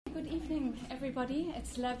Good evening, everybody.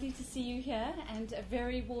 It's lovely to see you here, and a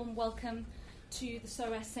very warm welcome to the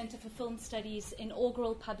SOAS Centre for Film Studies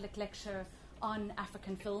inaugural public lecture on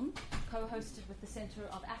African film, co-hosted with the Centre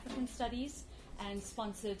of African Studies and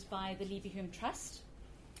sponsored by the Leverhulme Trust.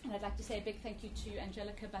 And I'd like to say a big thank you to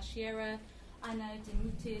Angelica Bashiera, Anna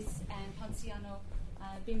Demutis, and Ponciano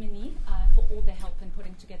Bimini for all their help in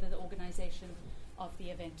putting together the organisation of the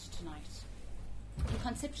event tonight. In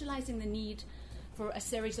conceptualising the need for a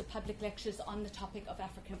series of public lectures on the topic of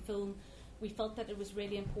African film, we felt that it was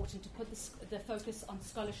really important to put the focus on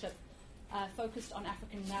scholarship focused on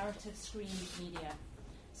African narrative screen media,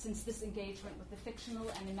 since this engagement with the fictional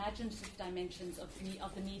and imaginative dimensions of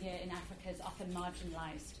the media in Africa is often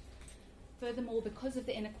marginalized. Furthermore, because of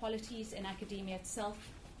the inequalities in academia itself,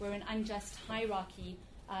 where an unjust hierarchy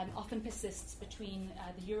often persists between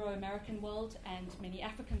the Euro-American world and many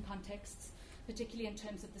African contexts, particularly in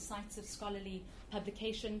terms of the sites of scholarly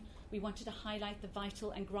publication, we wanted to highlight the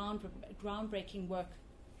vital and groundbreaking work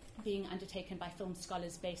being undertaken by film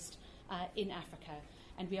scholars based in Africa.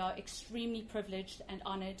 And we are extremely privileged and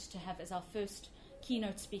honoured to have as our first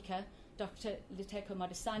keynote speaker Dr. Leteko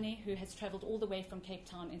Modisane, who has travelled all the way from Cape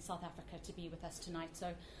Town in South Africa to be with us tonight.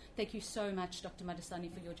 So thank you so much, Dr.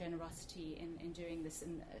 Modisane, for your generosity in doing this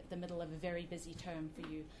in the middle of a very busy term for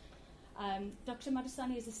you. Dr.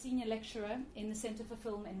 Modisane is a senior lecturer in the Centre for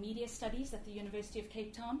Film and Media Studies at the University of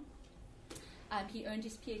Cape Town. He earned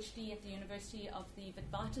his PhD at the University of the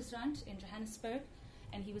Witwatersrand in Johannesburg,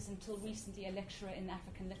 and he was until recently a lecturer in the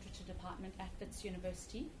African Literature Department at Wits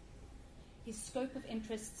University. His scope of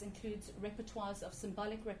interests includes repertoires of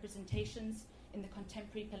symbolic representations in the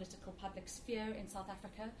contemporary political public sphere in South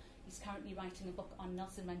Africa. He's currently writing a book on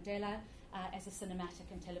Nelson Mandela as a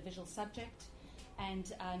cinematic and televisual subject,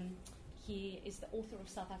 and he is the author of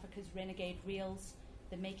South Africa's Renegade Reels,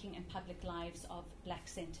 The Making and Public Lives of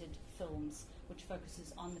Black-Centered Films, which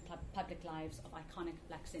focuses on the public lives of iconic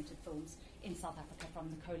black-centered films in South Africa from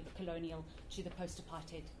the colonial to the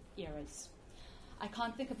post-apartheid eras. I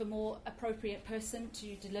can't think of a more appropriate person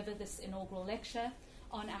to deliver this inaugural lecture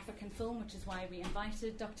on African film, which is why we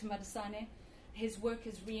invited Dr. Modisane. His work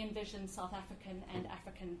has re-envisioned South African and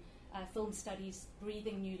African film studies,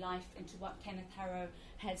 breathing new life into what Kenneth Harrow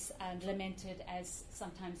has lamented as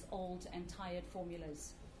sometimes old and tired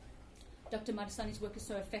formulas. Dr. Modisane's work is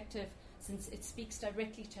so effective since it speaks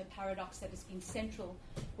directly to a paradox that has been central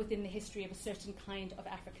within the history of a certain kind of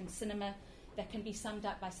African cinema that can be summed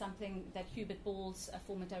up by something that Hubert Balls, a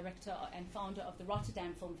former director and founder of the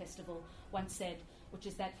Rotterdam Film Festival, once said, which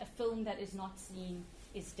is that a film that is not seen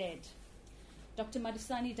is dead. Dr.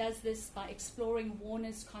 Modisane does this by exploring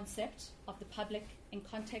Warner's concept of the public in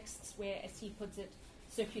contexts where, as he puts it,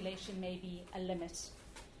 circulation may be a limit.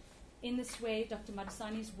 In this way, Dr.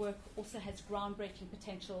 Modisane's work also has groundbreaking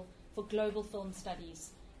potential for global film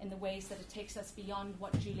studies in the ways that it takes us beyond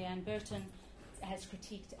what Julianne Burton has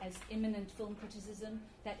critiqued as imminent film criticism,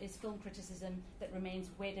 that is film criticism that remains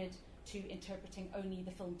wedded to interpreting only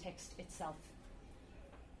the film text itself.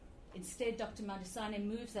 Instead, Dr. Modisane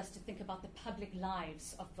moves us to think about the public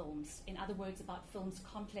lives of films, in other words, about film's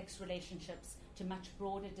complex relationships to much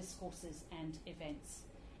broader discourses and events.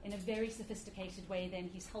 In a very sophisticated way, then,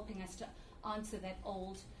 he's helping us to answer that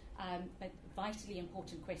old but vitally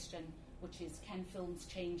important question, which is, can films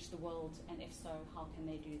change the world, and if so, how can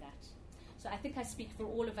they do that? So I think I speak for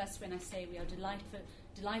all of us when I say we are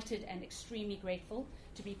delighted and extremely grateful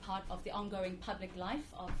to be part of the ongoing public life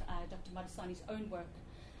of Dr. Modisane's own work.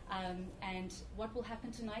 And what will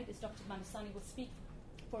happen tonight is Dr. Modisane will speak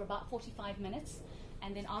for about 45 minutes,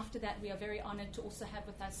 and then after that we are very honored to also have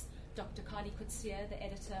with us Dr. Kali Coetzee, the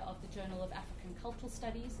editor of the Journal of African Cultural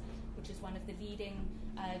Studies, which is one of the leading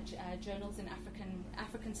journals in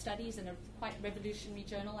African studies, and a quite revolutionary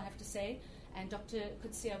journal, I have to say. And Dr.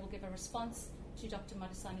 Coetzee will give a response to Dr.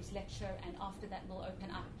 Modisane's lecture, and after that we'll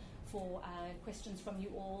open up for questions from you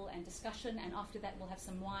all and discussion, and after that we'll have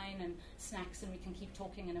some wine and snacks and we can keep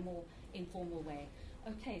talking in a more informal way.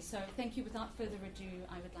 Okay, so thank you. Without further ado,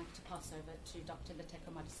 I would like to pass over to Dr.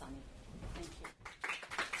 Leteko Modisane. Thank you.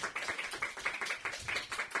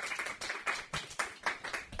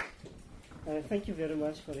 Thank you very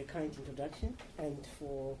much for the kind introduction and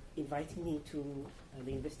for inviting me to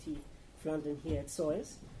the University of London here at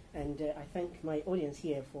SOAS. And I thank my audience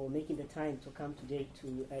here for making the time to come today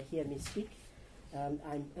to hear me speak.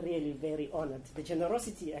 I'm really very honored. The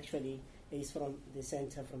generosity actually is from the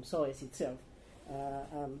center, from SOAS itself.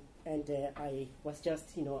 And I was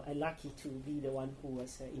just, lucky to be the one who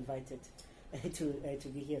was invited to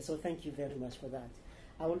be here. So thank you very much for that.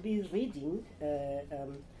 I will be reading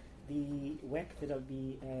the work that I'll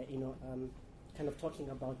be, kind of talking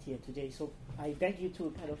about here today. So I beg you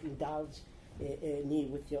to kind of indulge me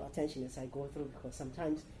with your attention as I go through, because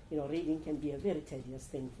sometimes, reading can be a very tedious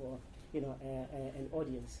thing for, an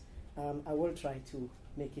audience. I will try to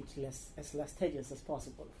make it as less tedious as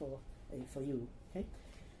possible for you. Okay,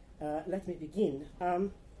 let me begin.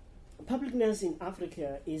 Publicness in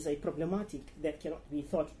Africa is a problematic that cannot be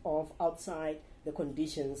thought of outside the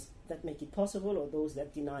conditions that make it possible or those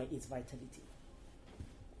that deny its vitality.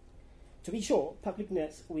 To be sure,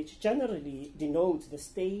 publicness, which generally denotes the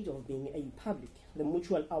state of being a public, the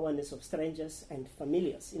mutual awareness of strangers and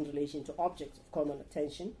familiars in relation to objects of common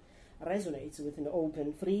attention, resonates with an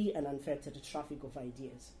open, free, and unfettered traffic of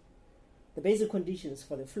ideas. The basic conditions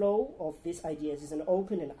for the flow of these ideas is an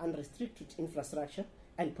open and unrestricted infrastructure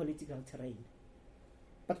and political terrain.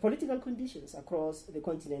 But political conditions across the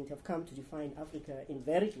continent have come to define Africa in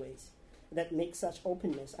varied ways that make such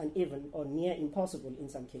openness uneven or near impossible in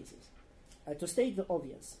some cases. To state the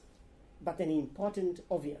obvious, but an important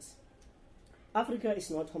obvious, Africa is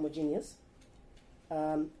not homogeneous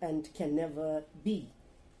and can never be.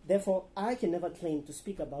 Therefore, I can never claim to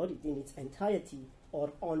speak about it in its entirety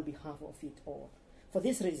or on behalf of it all. For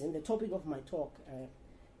this reason, the topic of my talk,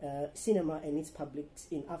 cinema and its publics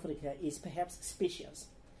in Africa, is perhaps spacious.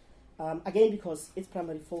 Again, because its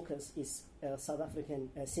primary focus is South African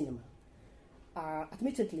cinema.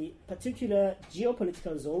 Admittedly, particular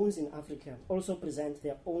geopolitical zones in Africa also present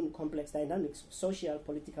their own complex dynamics of social,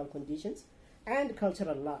 political conditions and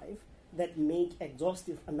cultural life that make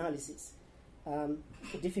exhaustive analysis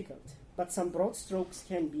difficult, but some broad strokes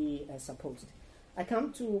can be supposed. I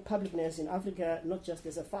come to publicness in Africa not just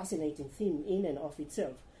as a fascinating theme in and of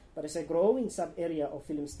itself, but as a growing sub-area of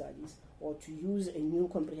film studies, or to use a new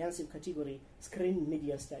comprehensive category, screen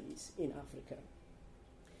media studies in Africa.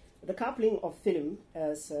 The coupling of film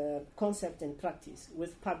as concept and practice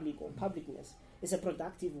with public or publicness is a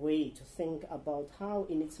productive way to think about how,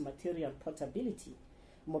 in its material portability,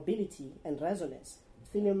 mobility, and resonance,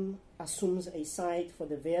 film assumes a site for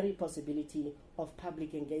the very possibility of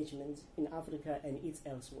public engagement in Africa and its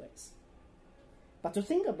elsewheres. But to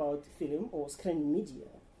think about film or screen media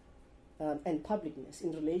and publicness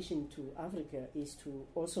in relation to Africa is to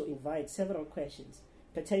also invite several questions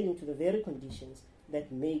pertaining to the very conditions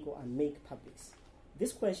that make or unmake publics.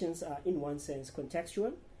 These questions are in one sense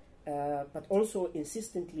contextual, but also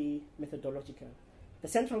insistently methodological. The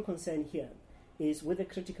central concern here is with the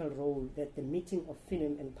critical role that the meeting of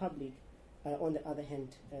film and public, on the other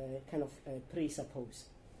hand, presuppose.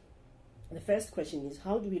 The first question is,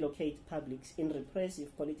 how do we locate publics in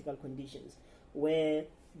repressive political conditions where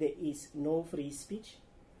there is no free speech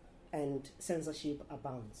and censorship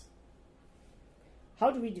abounds?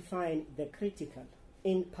 How do we define the critical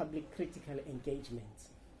in public critical engagements?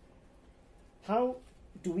 How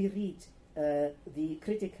do we read the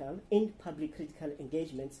critical in public critical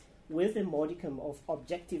engagements with a modicum of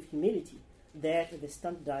objective humility that the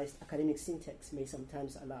standardized academic syntax may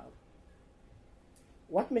sometimes allow?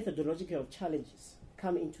 What methodological challenges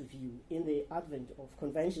come into view in the advent of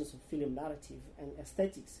conventions of film narrative and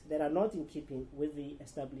aesthetics that are not in keeping with the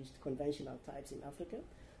established conventional types in Africa?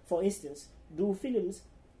 For instance, do films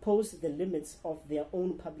pose the limits of their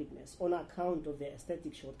own publicness on account of their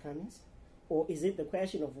aesthetic shortcomings? Or is it the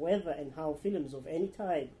question of whether and how films of any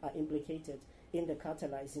type are implicated in the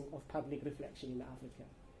catalyzing of public reflection in Africa?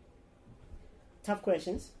 Tough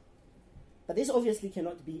questions, but this obviously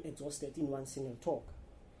cannot be exhausted in one single talk.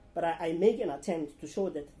 But I make an attempt to show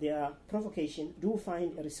that their provocation do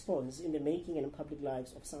find a response in the making and public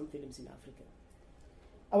lives of some films in Africa.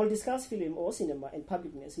 I will discuss film or cinema and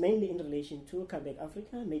publicness mainly in relation to Comeback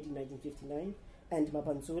Africa, made in 1959, and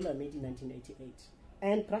Mapanzula, made in 1988,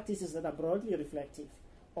 and practices that are broadly reflective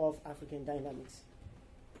of African dynamics.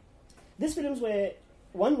 These films were,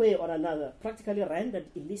 one way or another, practically rendered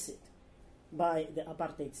illicit by the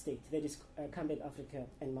apartheid state, that is Comeback Africa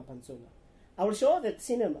and Mapanzula. I will show that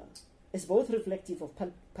cinema is both reflective of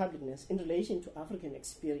publicness in relation to African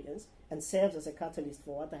experience and serves as a catalyst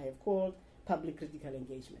for what I have called public critical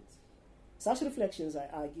engagements. Such reflections, I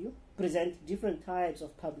argue, present different types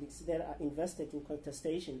of publics that are invested in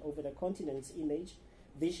contestation over the continent's image,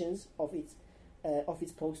 visions of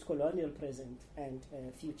its post-colonial present and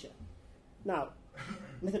future. Now,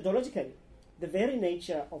 methodologically, the very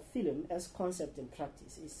nature of film as concept and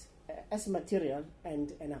practice is as material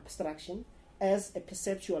and an abstraction, as a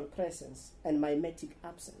perceptual presence and mimetic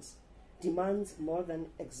absence, demands more than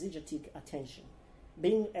exegetic attention.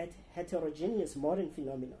 Being a heterogeneous modern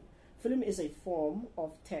phenomenon, film is a form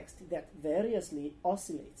of text that variously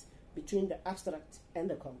oscillates between the abstract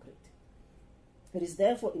and the concrete. It is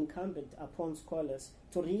therefore incumbent upon scholars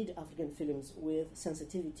to read African films with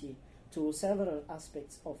sensitivity to several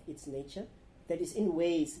aspects of its nature, that is, in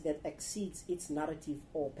ways that exceeds its narrative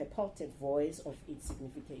or purported voice of its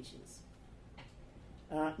significations.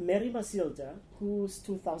 Mary Masilda, whose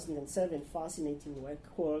 2007 fascinating work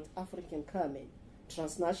called African Carmen,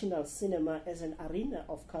 Transnational Cinema as an Arena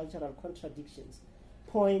of Cultural Contradictions,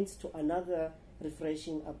 points to another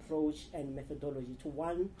refreshing approach and methodology,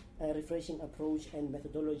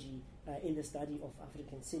 in the study of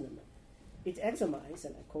African cinema. It examines,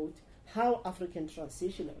 and I quote, how African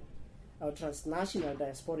transnational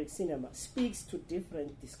diasporic cinema speaks to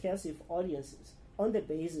different discursive audiences on the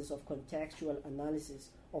basis of contextual analysis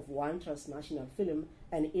of one transnational film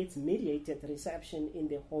and its mediated reception in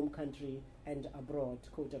the home country and abroad,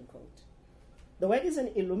 quote unquote. The work is an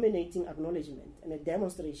illuminating acknowledgement and a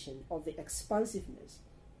demonstration of the expansiveness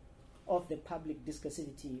of the public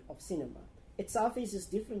discursivity of cinema. It surfaces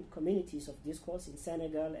different communities of discourse in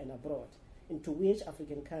Senegal and abroad, into which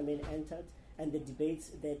African Carmen entered, and the debates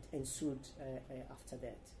that ensued after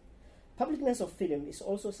that. Publicness of film is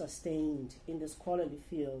also sustained in the scholarly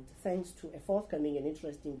field thanks to a forthcoming and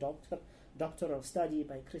interesting doctoral study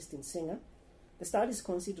by Christine Singer. The study's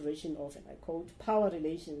consideration of, and I quote, power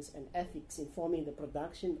relations and ethics informing the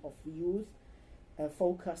production of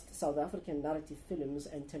youth-focused South African narrative films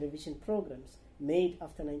and television programs made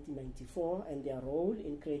after 1994 and their role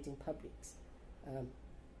in creating publics,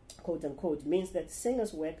 quote unquote, means that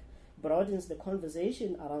Singer's work broadens the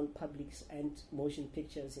conversation around publics and motion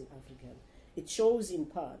pictures in Africa. It shows in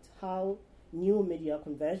part how new media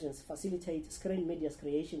convergence facilitates screen media's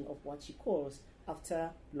creation of what she calls, after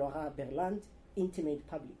Laura Berland, intimate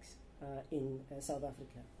publics in South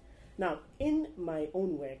Africa. Now, in my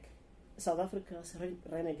own work, South Africa's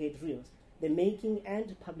Renegade Reels, the making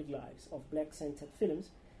and public lives of black-centered films,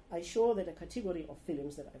 I show that a category of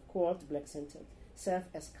films that I've called black-centered serve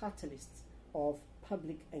as catalysts of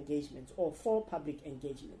public engagements or for public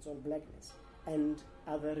engagements on blackness and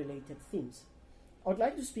other related themes. I would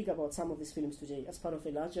like to speak about some of these films today as part of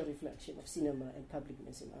a larger reflection of cinema and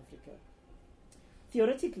publicness in Africa.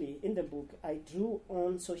 Theoretically, in the book, I drew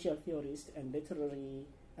on social theorist and literary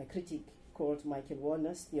critic called Michael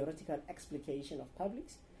Warner's theoretical explication of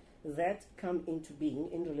publics that come into being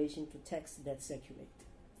in relation to texts that circulate.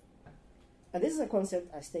 And this is a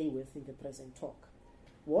concept I stay with in the present talk.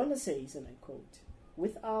 Warner says, and I quote,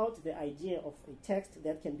 without the idea of a text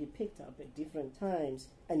that can be picked up at different times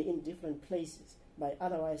and in different places by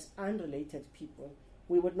otherwise unrelated people,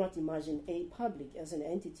 we would not imagine a public as an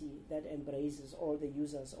entity that embraces all the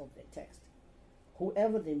users of the text,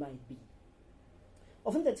 whoever they might be.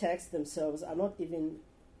 Often the texts themselves are not even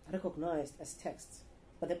recognized as texts,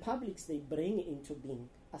 but the publics they bring into being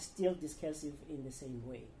are still discursive in the same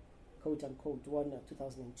way, quote unquote, Warner,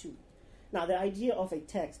 2002. Now, the idea of a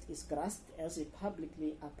text is grasped as a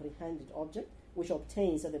publicly apprehended object which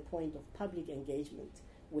obtains at the point of public engagement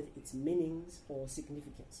with its meanings or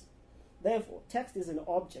significance. Therefore, text is an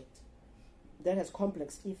object that has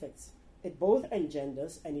complex effects. It both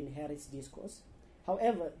engenders and inherits discourse.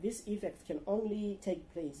 However, this effect can only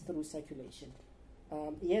take place through circulation.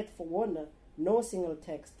 Yet, for Warner, no single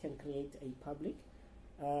text can create a public,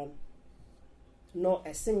 nor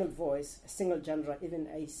a single voice, a single genre, even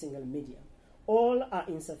a single medium. All are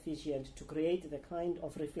insufficient to create the kind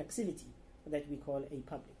of reflexivity that we call a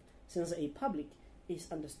public, since a public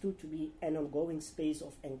is understood to be an ongoing space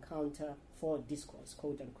of encounter for discourse,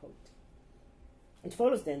 quote unquote. It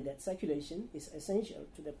follows then that circulation is essential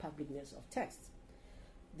to the publicness of texts.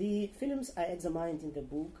 The films I examined in the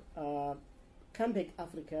book are Comeback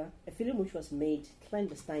Africa, a film which was made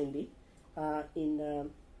clandestinely in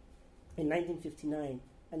 1959,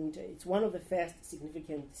 and it's one of the first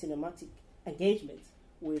significant cinematic engagements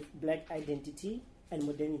with black identity and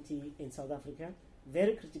modernity in South Africa,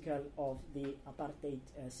 very critical of the apartheid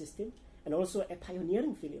system, and also a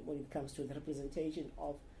pioneering film when it comes to the representation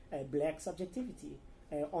of black subjectivity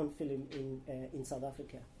on film in South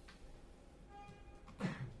Africa.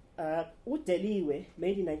 Udeliwe,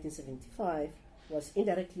 made in 1975, was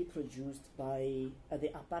indirectly produced by the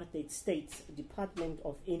apartheid state's Department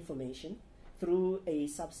of Information through a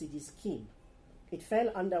subsidy scheme. It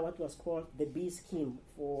fell under what was called the B scheme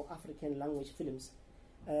for African language films,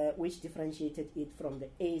 which differentiated it from the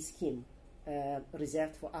A scheme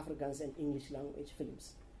reserved for Afrikaans and English language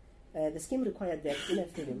films. The scheme required that in a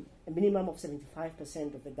film, a minimum of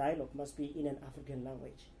 75% of the dialogue must be in an African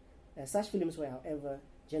language. Such films were, however,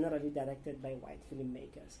 generally directed by white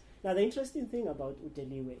filmmakers. Now, the interesting thing about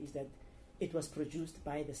Udeliwe is that it was produced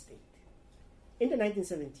by the state. In the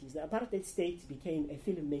 1970s, the apartheid state became a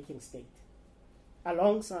filmmaking state.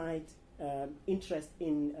 alongside interest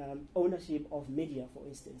in ownership of media, for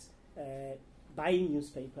instance, buying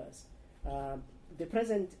newspapers. The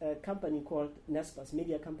present company called Naspers,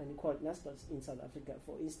 media company called Naspers in South Africa,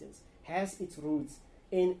 for instance, has its roots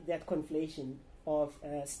in that conflation of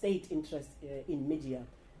state interest in media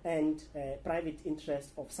and private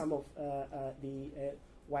interest of some of the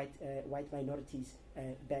white minorities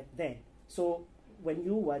back then. So when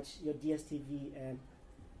you watch your DSTV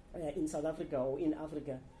in South Africa or in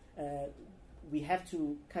Africa, we have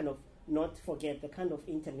to kind of not forget the kind of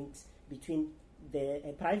interlinks between the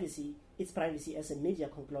its privacy as a media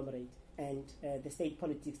conglomerate, and the state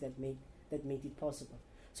politics that made it possible.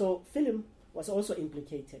 So film was also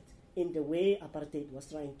implicated in the way apartheid was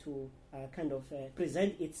trying to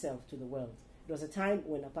present itself to the world. It was a time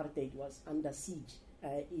when apartheid was under siege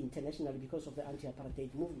internationally because of the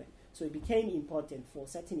anti-apartheid movement. So it became important for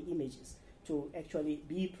certain images to actually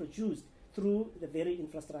be produced through the very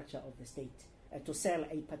infrastructure of the state to sell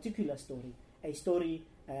a particular story, a story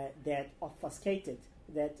that obfuscated,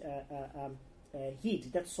 that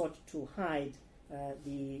hid, that sought to hide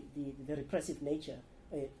the repressive nature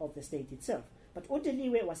of the state itself. But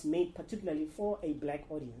Udeliwe was made particularly for a black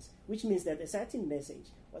audience, which means that a certain message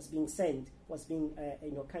was being sent, was being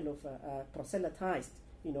proselytized,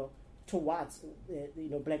 towards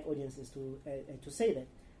black audiences to say that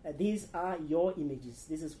these are your images.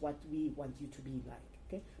 This is what we want you to be like.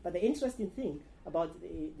 Okay. But the interesting thing about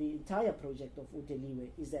the entire project of Udeliwe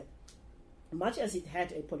is that much as it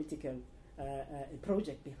had a political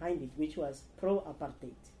project behind it, which was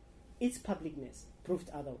pro-apartheid, its publicness proved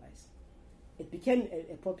otherwise. It became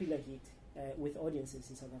a popular hit with audiences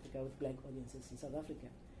in South Africa, with black audiences in South Africa.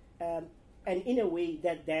 And in a way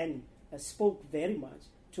that then spoke very much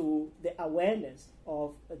to the awareness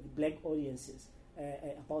of the black audiences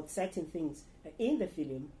about certain things in the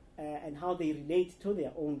film and how they relate to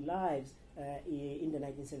their own lives in the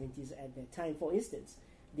 1970s at that time. For instance,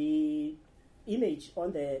 the image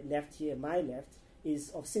on the left here, my left,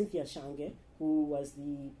 is of Cynthia Shange, who was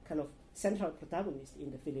the kind of central protagonist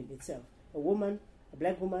in the film itself. A woman, a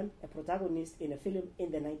black woman, a protagonist in a film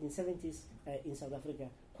in the 1970s in South Africa.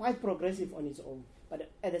 Quite progressive on its own,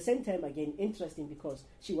 but at the same time, again, interesting because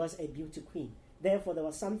she was a beauty queen. Therefore, there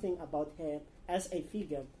was something about her as a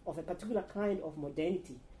figure of a particular kind of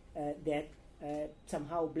modernity that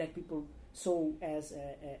somehow black people saw as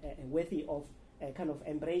worthy of kind of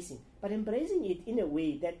embracing. But embracing it in a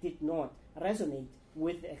way that did not resonate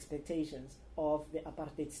with the expectations of the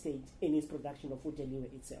apartheid state in its production of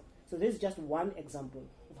Udeliwe itself. So this is just one example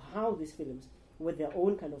of how these films, with their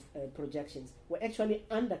own kind of projections, were actually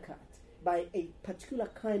undercut by a particular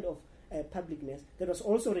kind of publicness that was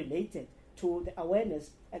also related to the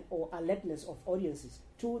awareness or alertness of audiences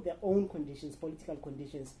to their own conditions, political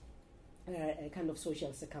conditions, kind of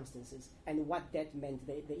social circumstances, and what that meant,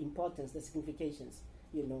 the importance, the significations,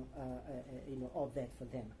 of that for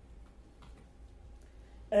them.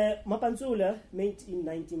 Mapanzula, made in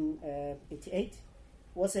 1988,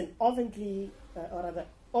 was an overtly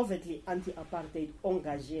anti-apartheid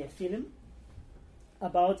engagé film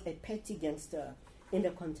about a petty gangster in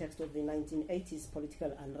the context of the 1980s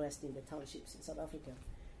political unrest in the townships in South Africa.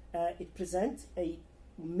 It presents a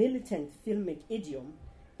militant filmic idiom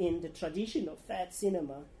in the tradition of fat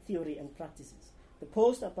cinema theory and practices. The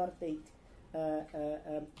post-apartheid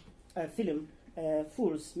film,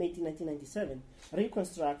 Fools, made in 1997,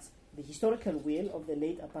 reconstructs the historical will of the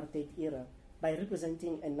late apartheid era by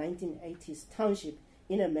representing a 1980s township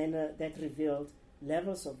in a manner that revealed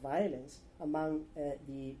levels of violence among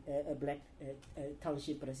the black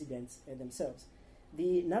township residents themselves.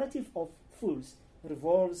 The narrative of Fools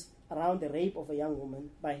revolves around the rape of a young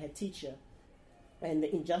woman by her teacher and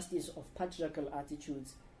the injustice of patriarchal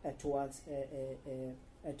attitudes towards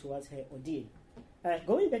her ordeal.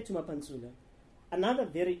 Going back to Mapanzula, another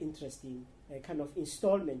very interesting kind of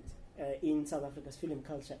installment in South Africa's film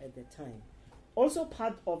culture at that time. Also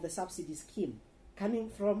part of the subsidy scheme coming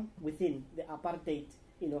from within the apartheid,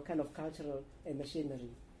 kind of cultural machinery.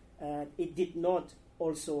 It did not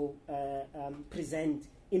also present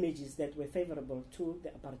images that were favorable to the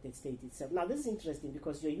apartheid state itself. Now, this is interesting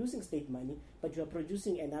because you're using state money, but you're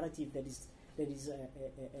producing a narrative that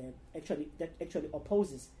actually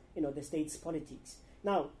opposes, the state's politics.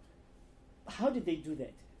 Now, how did they do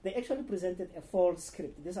that? They actually presented a false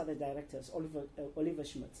script. These are the directors, Oliver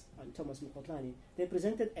Schmitz and Thomas Mkhotlane. They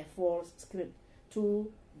presented a false script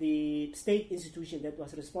to the state institution that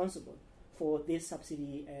was responsible for this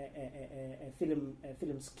subsidy film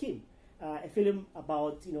scheme. A film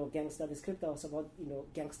about gangster. The script was about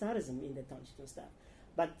gangsterism in the township and stuff.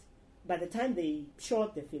 But by the time they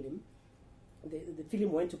shot the film, the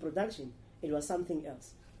film went to production, it was something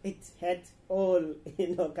else. It had all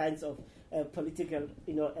kinds of political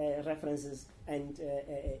references and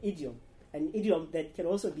idiom, an idiom that can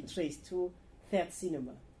also be traced to third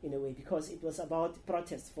cinema in a way, because it was about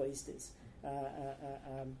protests, for instance.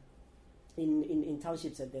 In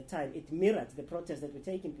townships at that time, it mirrored the protests that were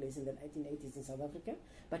taking place in the 1980s in South Africa,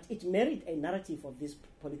 but it married a narrative of this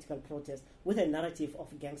political protest with a narrative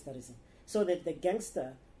of gangsterism, so that the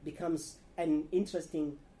gangster becomes an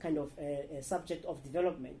interesting kind of subject of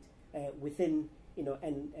development within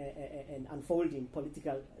an unfolding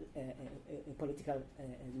political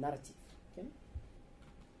narrative.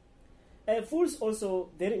 Okay? Fools also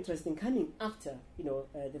very interesting, coming after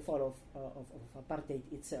the fall of apartheid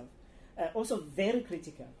itself. Also very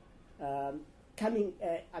critical, coming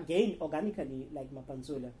again organically, like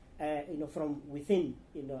Mapanzula, from within,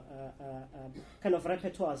 kind of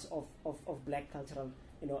repertoires of black cultural,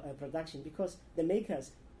 production, because the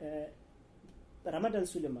makers, Ramadan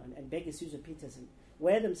Suleiman and Bheki Sizwe Peterson,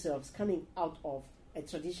 were themselves coming out of a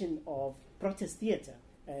tradition of protest theatre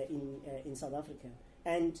in South Africa,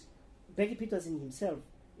 and Bheki Peterson himself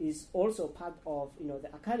is also part of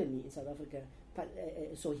the academy in South Africa.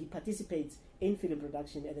 So he participates in film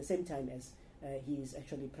production at the same time as he is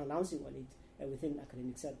actually pronouncing on it within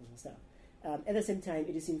academic circles and stuff. At the same time,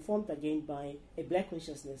 it is informed again by a black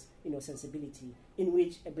consciousness, sensibility, in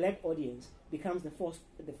which a black audience becomes the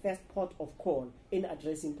first port of call in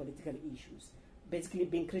addressing political issues, basically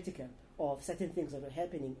being critical of certain things that were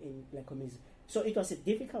happening in black communities. So it was a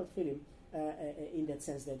difficult film in that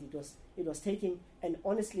sense, that it was taking an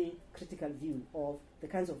honestly critical view of the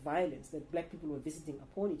kinds of violence that black people were visiting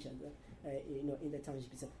upon each other, in the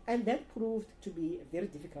township itself, and that proved to be a very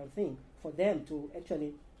difficult thing for them to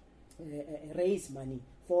actually raise money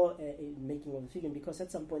for making of the film, because at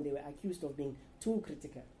some point they were accused of being too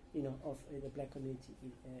critical, of the black community,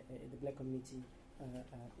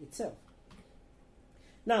 itself.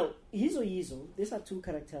 Now, Yizo Yizo, these are two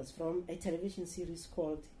characters from a television series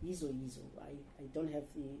called Yizo Yizo. I don't have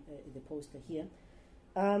the poster here.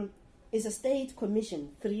 It's a state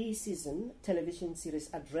commission 3-season television series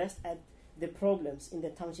addressed at the problems in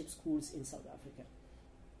the township schools in South Africa.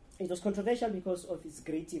 It was controversial because of its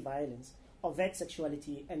gritty violence, overt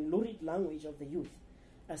sexuality, and lurid language of the youth.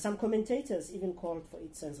 Some commentators even called for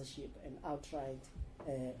its censorship and outright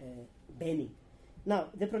banning. Now,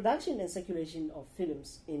 the production and circulation of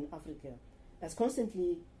films in Africa has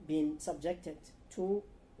constantly been subjected to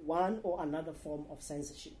one or another form of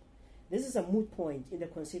censorship. This is a moot point in the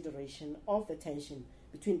consideration of the tension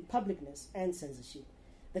between publicness and censorship.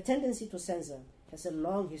 The tendency to censor has a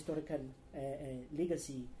long historical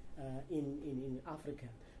legacy in Africa.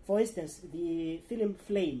 For instance, the film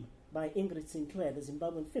Flame by Ingrid Sinclair, the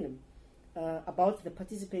Zimbabwean film, about the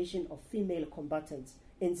participation of female combatants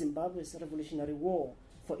in Zimbabwe's Revolutionary War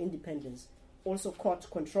for Independence, also caught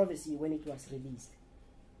controversy when it was released.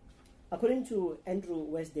 According to Andrew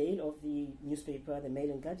Westdale of the newspaper The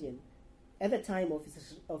Mail and Guardian, at the time of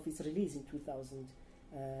its release in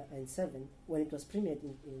 2007, when it was premiered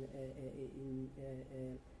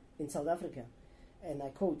in South Africa, and I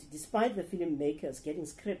quote, "Despite the filmmakers getting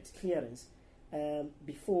script clearance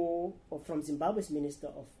before or from Zimbabwe's Minister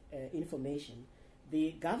of Information,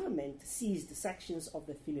 the government seized sections of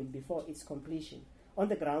the film before its completion on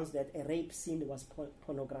the grounds that a rape scene was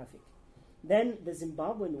pornographic. Then the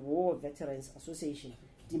Zimbabwean War Veterans Association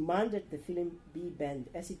demanded the film be banned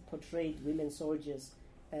as it portrayed women soldiers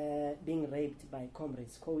being raped by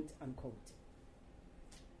comrades, quote unquote."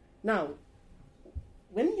 Now,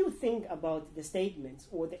 when you think about the statements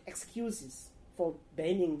or the excuses for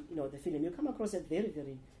banning, the film, you come across a very,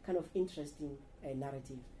 very kind of interesting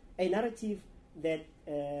narrative. A narrative that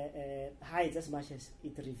hides as much as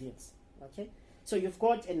it reveals. Okay, so you've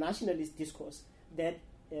got a nationalist discourse that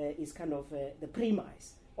is kind of the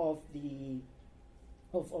premise of the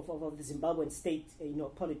Zimbabwean state,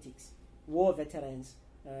 politics, war veterans,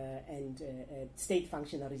 and state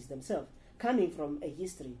functionaries themselves, coming from a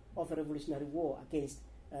history of a revolutionary war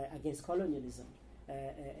against colonialism,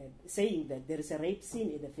 saying that there is a rape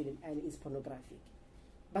scene in the film and it's pornographic.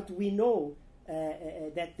 But we know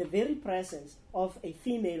that the very presence of a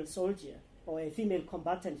female soldier or a female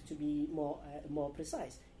combatant, to be more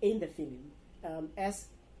precise, in the film as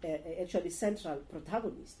actually central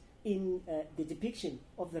protagonist in the depiction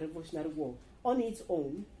of the Revolutionary War on its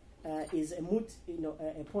own is a moot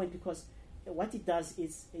a point, because what it does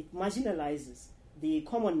is it marginalizes the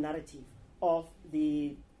common narrative of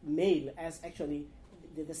the male as actually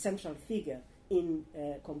the central figure in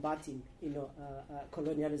combating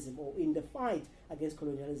colonialism, or in the fight against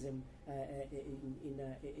colonialism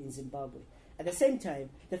in Zimbabwe. At the same time,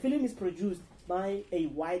 the film is produced by a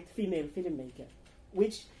white female filmmaker,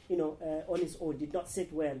 which on its own did not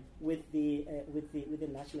sit well with the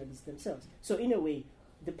nationalists themselves. So in a way,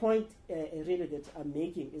 the point really that I'm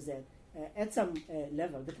making is that at some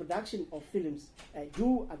level, the production of films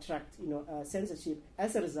do attract censorship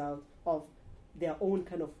as a result of their own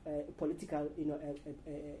kind of political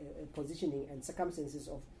positioning and circumstances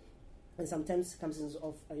of, and sometimes circumstances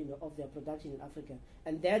of of their production in Africa,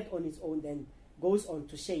 and that on its own then goes on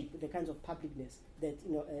to shape the kinds of publicness that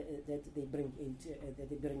that they bring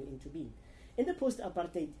into being. In the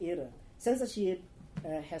post-apartheid era, censorship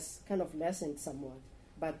has kind of lessened somewhat,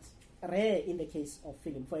 but rare in the case of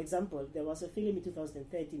film. For example, there was a film in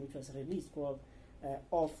 2013 which was released called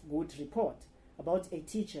Of Good Report, about a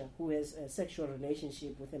teacher who has a sexual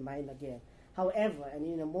relationship with a minor girl. However, and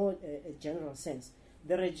in a more general sense,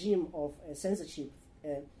 the regime of censorship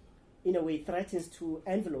in a way threatens to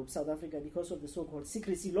envelope South Africa because of the so-called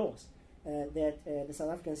secrecy laws that the South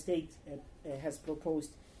African state has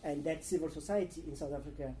proposed, and that civil society in South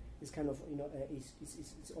Africa is kind of is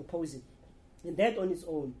opposing. And that on its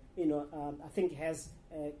own, I think has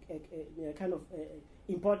kind of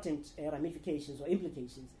important ramifications or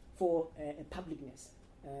implications for publicness,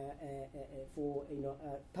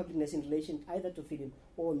 publicness in relation either to film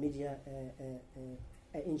or media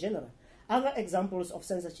in general. Other examples of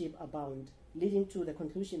censorship abound, leading to the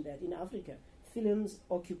conclusion that in Africa, films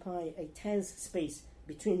occupy a tense space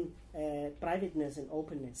between privateness and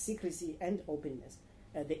openness, secrecy and openness,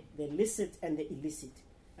 the licit and the illicit,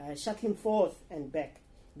 shuttling forth and back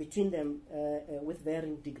between them with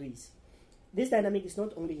varying degrees. This dynamic is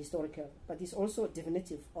not only historical, but is also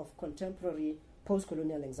definitive of contemporary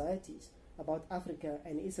post-colonial anxieties about Africa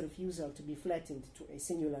and its refusal to be flattened to a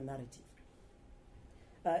singular narrative.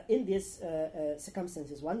 In these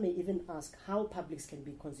circumstances, one may even ask how publics can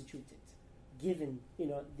be constituted, given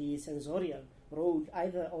the censorial role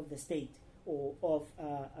either of the state or of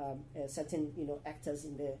certain actors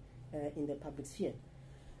in the public sphere.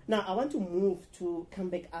 Now, I want to move to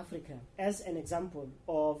Comeback Africa as an example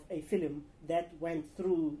of a film that went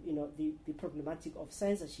through, the problematic of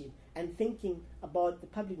censorship and thinking about the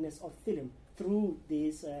publicness of film through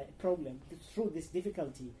this problem, through this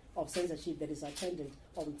difficulty of censorship that is attendant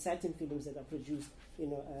on certain films that are produced,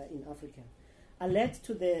 in Africa. Alert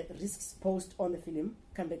to the risks posed on the film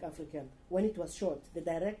Comeback Africa when it was shot, the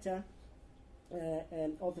director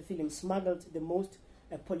of the film smuggled the most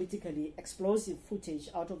politically explosive footage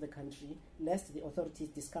out of the country, lest the authorities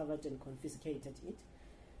discovered and confiscated it.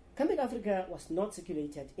 Comeback Africa was not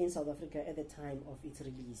circulated in South Africa at the time of its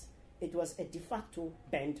release. It was a de facto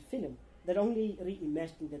banned film that only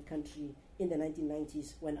re-emerged in that country in the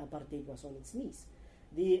 1990s when apartheid was on its knees.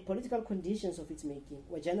 The political conditions of its making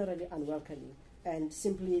were generally unwelcoming and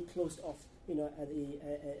simply closed off,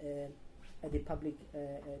 the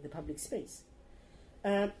public space.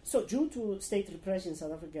 So, due to state repression in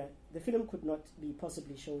South Africa, the film could not be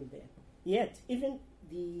possibly shown there. Yet, even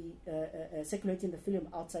the circulating the film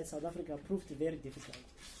outside South Africa proved very difficult.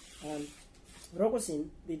 Rogosin,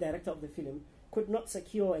 the director of the film, could not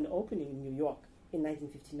secure an opening in New York in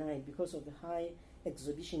 1959 because of the high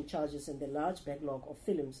exhibition charges and the large backlog of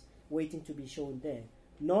films waiting to be shown there,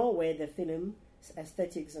 nor were the film's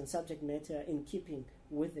aesthetics and subject matter in keeping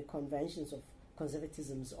with the conventions of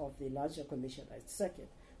conservatisms of the larger commercialized circuit.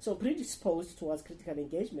 So predisposed towards critical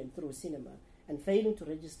engagement through cinema and failing to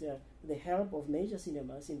register the help of major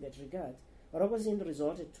cinemas in that regard, Rogosin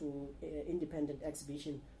resorted to independent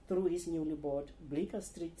exhibition through his newly bought Bleecker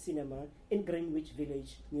Street Cinema in Greenwich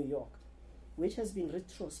Village, New York, which has been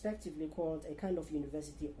retrospectively called a kind of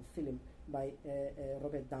university of film by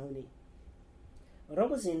Robert Downey.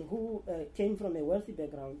 Rogosin, who came from a wealthy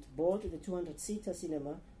background, bought the 200-seater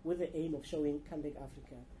cinema with the aim of showing Comeback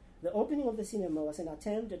Africa. The opening of the cinema was an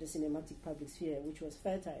attempt at a cinematic public sphere which was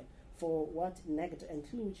fertile for what Negt and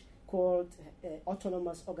Kluge called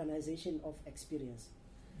autonomous organization of experience.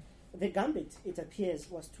 The gambit, it appears,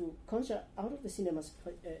 was to conjure out of the cinema's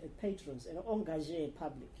patrons an engagé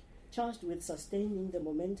public, charged with sustaining the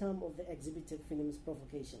momentum of the exhibited film's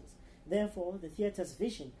provocations. Therefore, the theatre's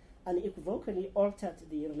vision unequivocally altered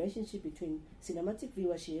the relationship between cinematic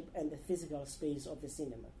viewership and the physical space of the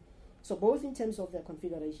cinema. So both in terms of their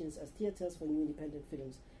configurations as theaters for new independent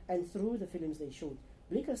films and through the films they showed,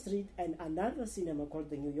 Bleecker Street and another cinema called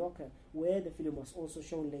The New Yorker, where the film was also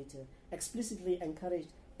shown later, explicitly encouraged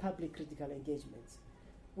public critical engagements.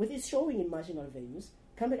 With its showing in marginal venues,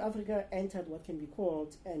 Comeback Africa entered what can be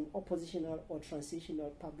called an oppositional or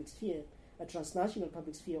transitional public sphere, a transnational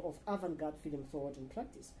public sphere of avant-garde film thought and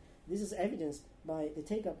practice. This is evidenced by the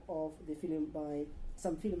take-up of the film by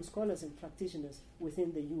some film scholars and practitioners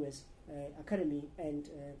within the U.S. Academy and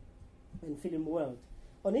film world.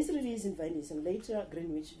 On its release in Venice and later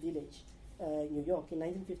Greenwich Village, New York in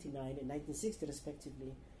 1959 and 1960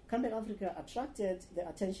 respectively, Come Back Africa attracted the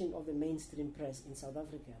attention of the mainstream press in South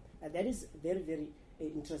Africa. And that is very, very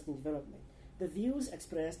interesting development. The views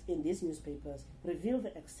expressed in these newspapers reveal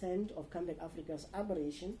the extent of Come Back Africa's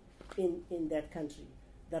aberration in that country.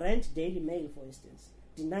 The Rand Daily Mail, for instance,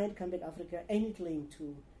 denied Come Back Africa any claim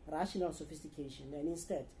to rational sophistication and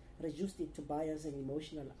instead reduced it to bias and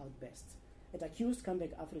emotional outbursts. It accused Come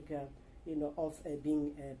Back Africa of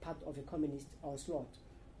being part of a communist onslaught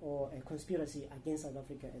or a conspiracy against South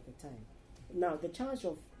Africa at the time. Now, the charge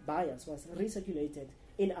of bias was recirculated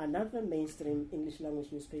in another mainstream English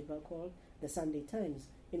language newspaper called The Sunday Times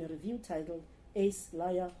in a review titled Ace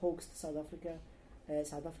Liar Hoaxed South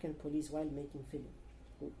African Police While Making Film,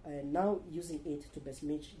 now using it to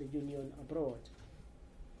besmirch the Union abroad.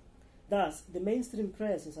 Thus, the mainstream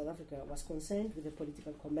press in South Africa was concerned with the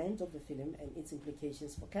political comment of the film and its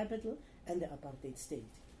implications for capital and the apartheid state.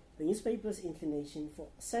 The newspaper's inclination for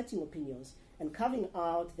setting opinions and carving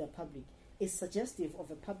out their public is suggestive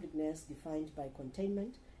of a publicness defined by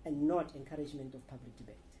containment and not encouragement of public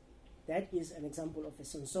debate. That is an example of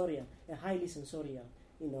a highly censorial,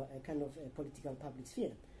 a kind of a political public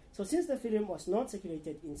sphere. So since the film was not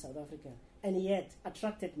circulated in South Africa and yet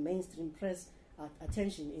attracted mainstream press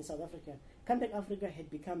attention in South Africa, Come Back Africa had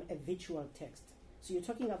become a virtual text. So you're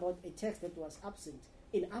talking about a text that was absent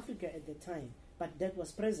in Africa at the time, but that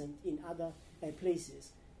was present in other places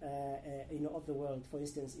of the world, for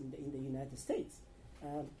instance, in the United States,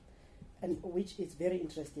 and which is very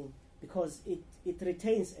interesting because it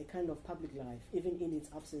retains a kind of public life, even in its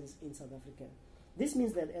absence in South Africa. This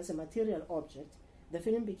means that as a material object, the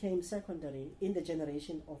film became secondary in the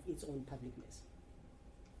generation of its own publicness.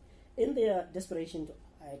 In their desperation to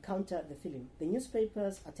counter the film, the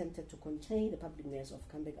newspapers attempted to contain the publicness of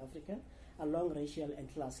Come Back Africa along racial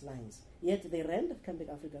and class lines, yet they rendered Come Back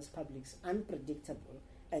Africa's publics unpredictable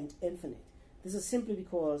and infinite. This is simply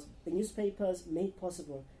because the newspapers made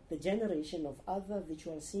possible the generation of other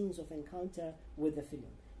visual scenes of encounter with the film.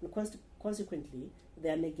 And consequently,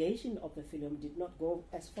 their negation of the film did not go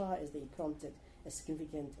as far as they prompted a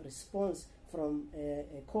significant response from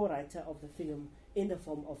a co-writer of the film in the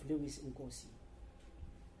form of Louis Nkosi.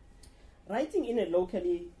 Writing in a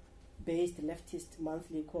locally based leftist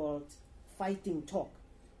monthly called Fighting Talk,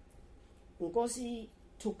 Nkosi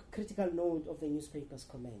took critical note of the newspaper's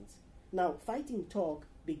comments. Now, Fighting Talk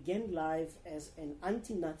began life as an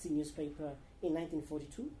anti-Nazi newspaper in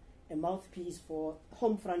 1942, a mouthpiece for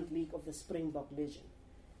Homefront League of the Springbok Legion,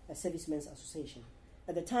 a servicemen's association.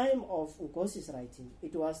 At the time of Nkosi's writing,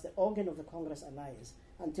 it was the organ of the Congress Alliance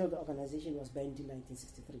until the organization was banned in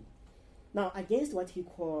 1963. Now, against what he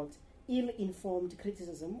called ill-informed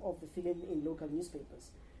criticism of the film in local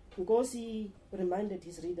newspapers, Nkosi reminded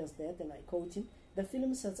his readers that, and I quote him, the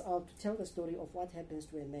film sets out to tell the story of what happens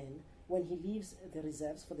to a man when he leaves the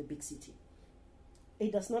reserves for the big city.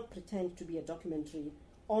 It does not pretend to be a documentary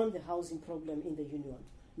on the housing problem in the Union,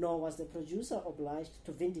 nor was the producer obliged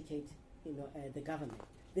to vindicate the government.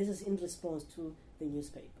 This is in response to the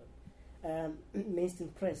newspaper. Mainstream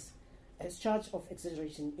press has charge of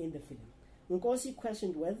exaggeration in the film. Nkosi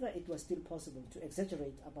questioned whether it was still possible to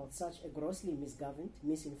exaggerate about such a grossly misgoverned,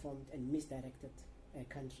 misinformed, and misdirected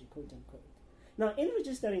country, quote unquote. Now, in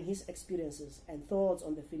registering his experiences and thoughts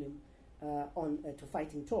on the film to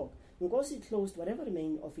Fighting Talk, Nkosi closed whatever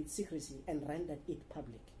remained of its secrecy and rendered it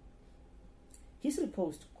public. His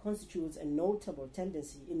repost constitutes a notable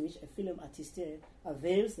tendency in which a film artiste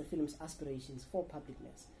avails the film's aspirations for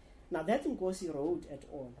publicness. Now, that Nkosi wrote at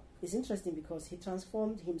all is interesting because he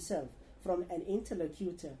transformed himself from an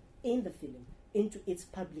interlocutor in the film into its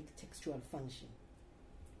public textual function.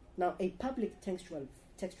 Now, a public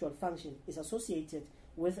textual function is associated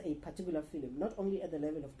with a particular film, not only at the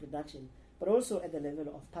level of production, but also at the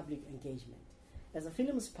level of public engagement. As a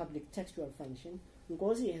film's public textual function,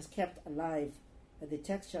 Nkosi has kept alive the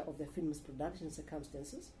texture of the film's production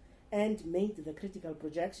circumstances and made the critical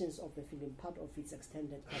projections of the film part of its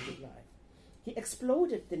extended public life. He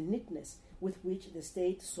exploded the neatness with which the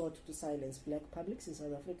state sought to silence black publics in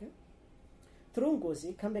South Africa. Through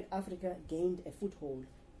Nkosi, Come Back Africa gained a foothold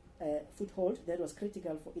that was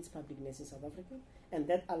critical for its publicness in South Africa, and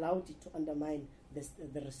that allowed it to undermine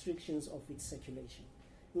the restrictions of its circulation.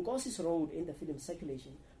 Nkosi's role in the film's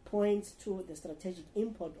circulation points to the strategic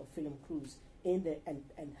import of film crews in the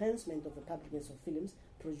enhancement of the publicness of films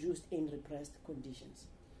produced in repressive conditions.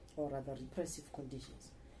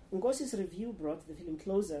 Ngosi's review brought the film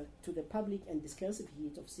closer to the public and discursive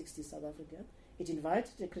heat of 60s South Africa. It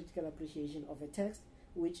invited a critical appreciation of a text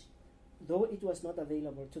which, though it was not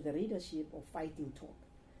available to the readership of Fighting Talk,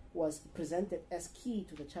 was presented as key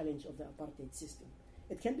to the challenge of the apartheid system.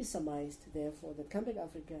 It can be surmised, therefore, that Comeback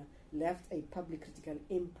Africa left a public critical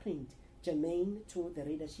imprint germane to the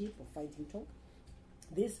readership of Fighting Talk.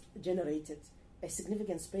 This generated a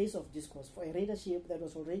significant space of discourse for a readership that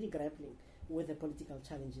was already grappling with the political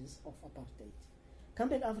challenges of apartheid.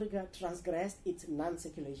 Comeback Africa transgressed its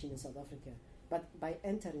non-circulation in South Africa, but by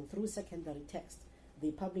entering through secondary text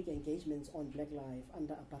the public engagements on black life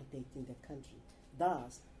under apartheid in that country.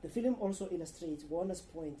 Thus, the film also illustrates Warner's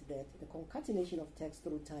point that the concatenation of text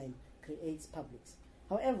through time creates publics.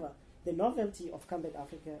 However, the novelty of Comeback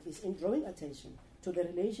Africa is in drawing attention to the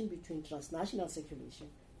relation between transnational circulation,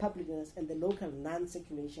 publicness, and the local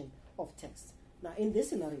non-circulation of text. Now, in this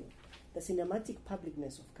scenario, the cinematic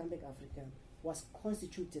publicness of Comeback Africa was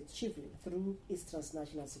constituted chiefly through its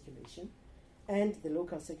transnational circulation and the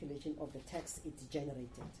local circulation of the text it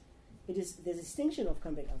generated. It is the distinction of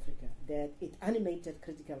Comeback Africa that it animated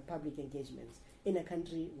critical public engagements in a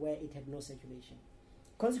country where it had no circulation.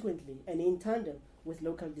 Consequently, and in tandem with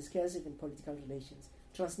local discursive and political relations,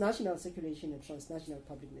 transnational circulation and transnational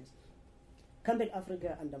publicness, Comeback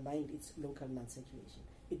Africa undermined its local non-circulation.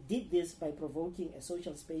 It did this by provoking a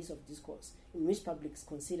social space of discourse in which publics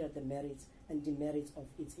considered the merits and demerits of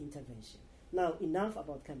its intervention. Now, enough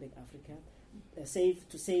about Comeback Africa. Safe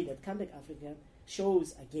to say that Comeback Africa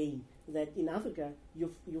shows again that in Africa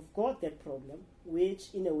you've got that problem,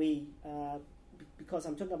 which in a way, because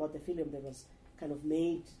I'm talking about the film that was kind of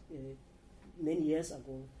made many years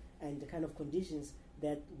ago and the kind of conditions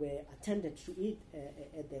that were attended to it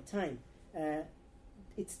at that time,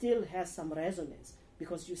 it still has some resonance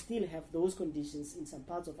because you still have those conditions in some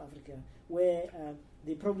parts of Africa where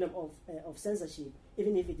the problem of censorship,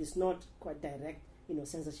 even if it is not quite direct,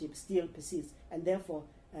 censorship still persists, and therefore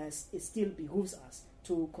it still behooves us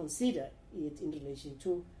to consider it in relation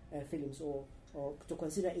to films or to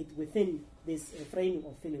consider it within this framing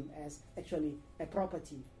of film as actually a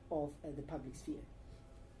property of the public sphere.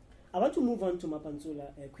 I want to move on to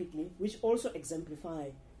Mapantsula quickly, which also exemplify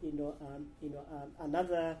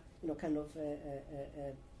another kind of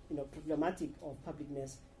problematic of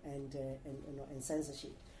publicness and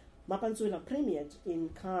censorship. Mapantsula premiered in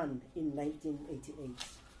Cannes in 1988,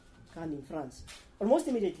 Cannes in France. Almost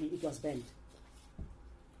immediately it was banned.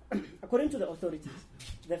 According to the authorities,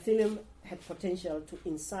 the film had potential to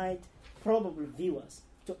incite probable viewers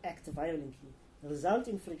to act violently, result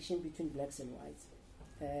in friction between blacks and whites,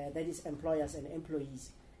 that is employers and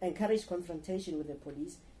employees, encourage confrontation with the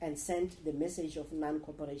police, and send the message of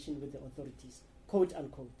non-cooperation with the authorities, quote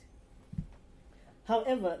unquote.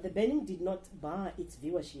 However, the banning did not bar its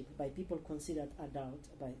viewership by people considered adult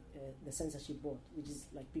by the censorship board, which is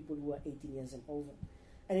like people who are 18 years and over,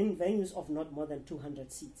 and in venues of not more than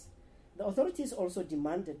 200 seats. The authorities also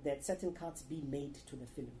demanded that certain cuts be made to the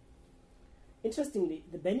film. Interestingly,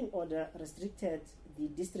 the banning order restricted the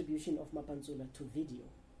distribution of Mapantsula to video.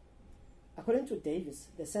 According to Davis,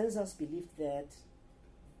 the censors believed that,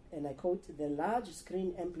 and I quote, the large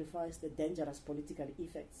screen amplifies the dangerous political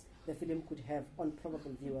effects the film could have on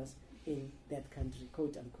probable viewers in that country,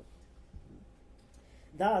 quote unquote.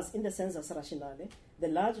 Thus, in the censors' rationale, the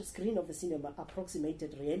large screen of the cinema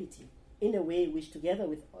approximated reality in a way which, together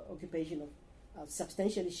with occupation of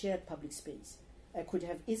substantially shared public space, could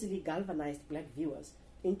have easily galvanized black viewers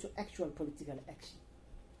into actual political action.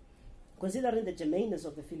 Considering the germaneness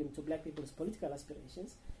of the film to black people's political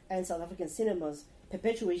aspirations and South African cinema's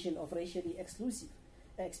perpetuation of racially exclusive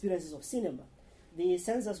experiences of cinema, the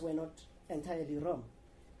censors were not entirely wrong.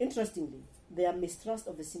 Interestingly, their mistrust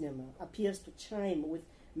of the cinema appears to chime with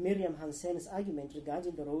Miriam Hansen's argument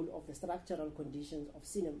regarding the role of the structural conditions of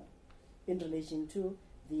cinema in relation to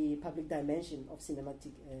the public dimension of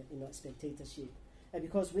cinematic spectatorship.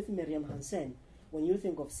 Because with Miriam Hansen, when you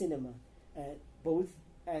think of cinema, both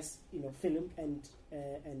as film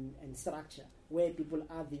and structure, where people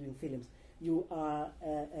are viewing films, you are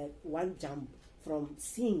one jump from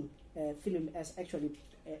seeing film as actually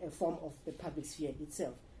a form of the public sphere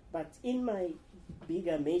itself. But in my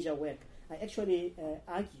bigger major work, I actually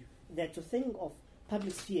argue that to think of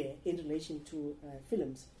public sphere in relation to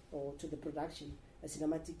films or to the production, a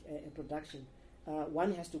cinematic production,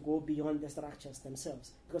 one has to go beyond the structures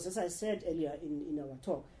themselves. Because as I said earlier in our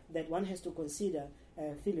talk, that one has to consider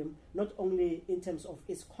film not only in terms of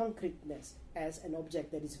its concreteness as an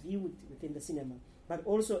object that is viewed within the cinema, but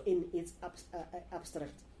also in its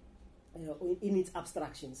abstract, in its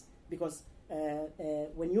abstractions. Because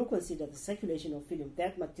when you consider the circulation of film,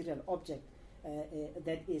 that material object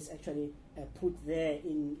that is actually put there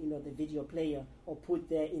in the video player or put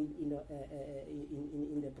there in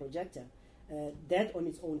the projector, that on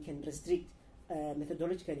its own can restrict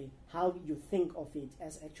methodologically how you think of it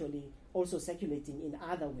as actually also circulating in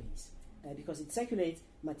other ways, because it circulates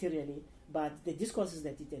materially, but the discourses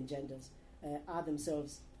that it engenders are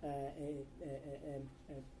themselves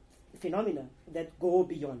phenomena that go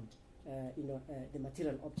beyond the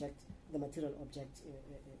material object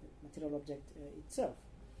itself.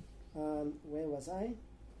 Where was I?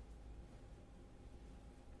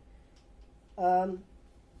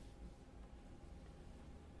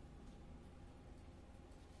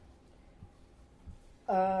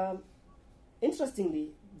 Interestingly,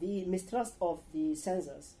 the mistrust of the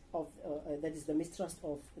censors that is the mistrust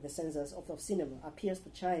of the censors of cinema appears to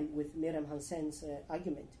chime with Miriam Hansen's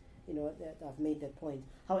argument. That I've made that point.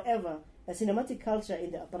 However, a cinematic culture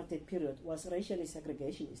in the apartheid period was racially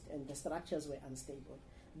segregationist and the structures were unstable.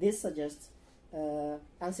 This suggests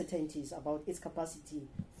uncertainties about its capacity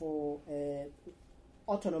for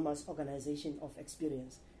autonomous organization of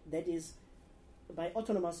experience. That is, by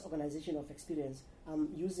autonomous organization of experience, I'm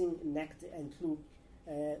using Knecht and Klug.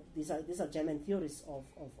 These are German theorists of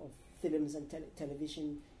films and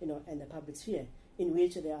television, and the public sphere, in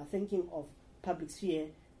which they are thinking of public sphere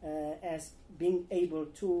as being able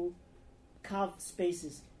to carve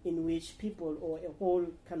spaces in which people or a whole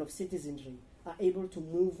kind of citizenry are able to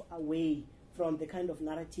move away from the kind of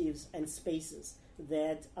narratives and spaces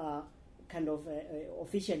that are kind of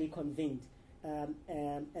officially convened,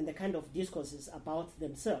 and the kind of discourses about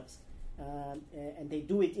themselves. And they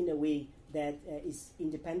do it in a way that is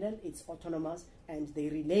independent, it's autonomous, and they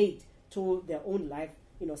relate to their own life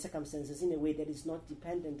circumstances in a way that is not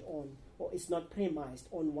dependent on, or is not premised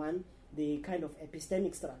on the kind of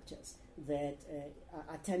epistemic structures that are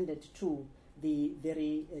attended to the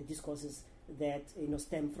very discourses that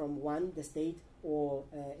stem from the state or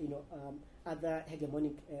other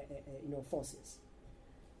hegemonic forces.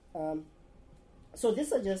 So this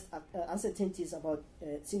suggests uncertainties about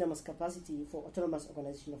cinema's capacity for autonomous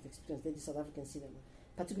organization of experience, that is South African cinema,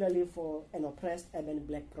 particularly for an oppressed urban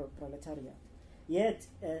black proletariat. Yet,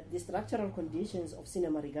 the structural conditions of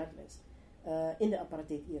cinema, regardless, in the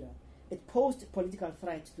apartheid era, it posed political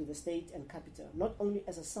threat to the state and capital, not only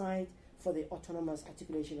as a site for the autonomous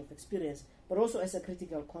articulation of experience, but also as a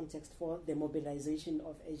critical context for the mobilization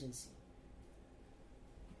of agency.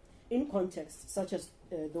 In contexts such as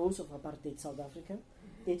those of apartheid South Africa,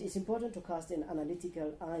 it is important to cast an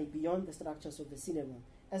analytical eye beyond the structures of the cinema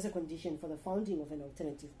as a condition for the founding of an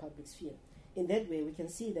alternative public sphere. In that way, we can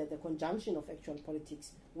see that the conjunction of actual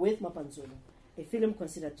politics with Mapanzula, a film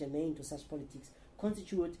considered germane to such politics,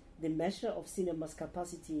 constitute the measure of cinema's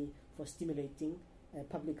capacity for stimulating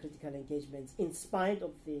public critical engagements in spite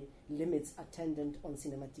of the limits attendant on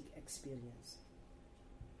cinematic experience.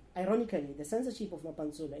 Ironically, the censorship of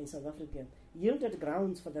Mapanzula in South Africa yielded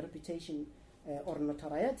grounds for the reputation or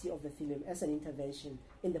notoriety of the film as an intervention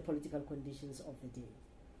in the political conditions of the day.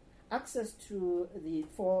 Access to the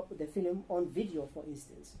film on video, for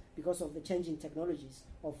instance, because of the changing technologies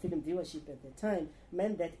of film viewership at the time,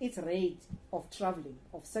 meant that its rate of traveling,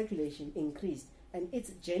 of circulation increased, and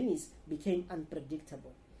its journeys became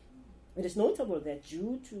unpredictable. It is notable that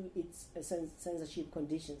due to its censorship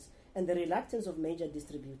conditions and the reluctance of major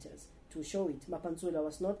distributors to show it, Mapanzula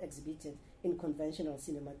was not exhibited in conventional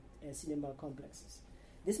cinema complexes.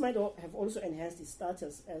 This might have also enhanced its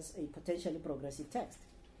status as a potentially progressive text,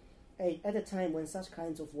 at a time when such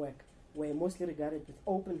kinds of work were mostly regarded with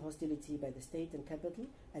open hostility by the state and capital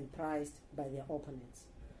and prized by their opponents.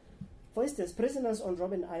 For instance, Prisoners on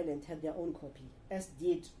Robben Island had their own copy, as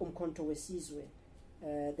did Umkhonto weSizwe,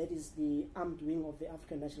 that is the armed wing of the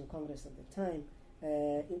African National Congress at the time,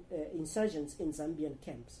 insurgents in Zambian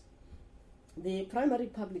camps. The primary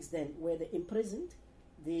publics then were the imprisoned,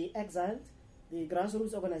 the exiled, the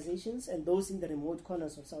grassroots organizations, and those in the remote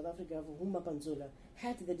corners of South Africa for whom Mapanzula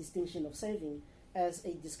had the distinction of serving as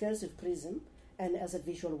a discursive prism and as a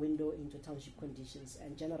visual window into township conditions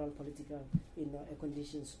and general political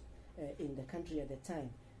conditions in the country at the time.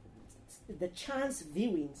 The chance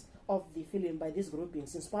viewings of the film by these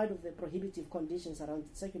groupings, in spite of the prohibitive conditions around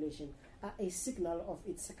its circulation, are a signal of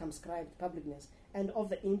its circumscribed publicness and of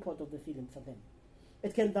the import of the film for them.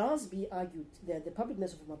 It can thus be argued that the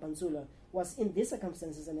publicness of Mapanzula was in these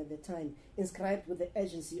circumstances and at the time inscribed with the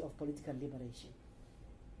urgency of political liberation.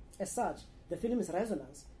 As such, the film's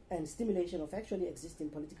resonance and stimulation of actually existing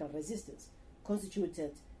political resistance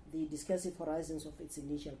constituted the discursive horizons of its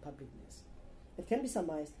initial publicness. It can be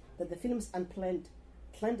surmised that the film's unplanned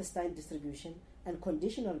clandestine distribution, and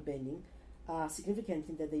conditional banning are significant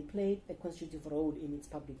in that they played a constitutive role in its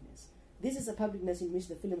publicness. This is a publicness in which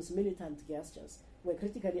the film's militant gestures were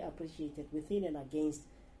critically appreciated within and against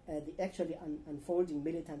the actually unfolding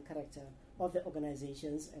militant character of the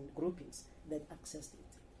organizations and groupings that accessed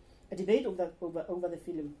it. A debate over the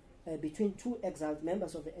film between two exiled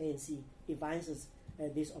members of the ANC evinces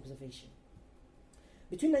this observation.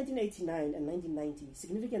 Between 1989 and 1990,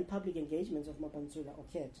 significant public engagements of Mapantsula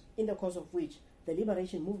occurred, in the course of which the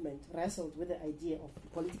liberation movement wrestled with the idea of the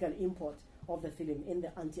political import of the film in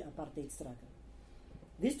the anti-apartheid struggle.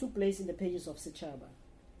 This took place in the pages of Sechaba,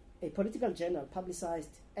 a political journal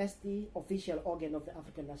publicized as the official organ of the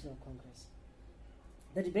African National Congress.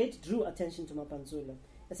 The debate drew attention to Mapantsula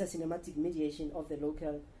as a cinematic mediation of the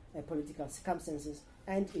local political circumstances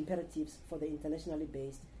and imperatives for the internationally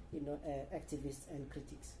based activists and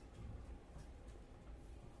critics.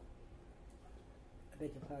 I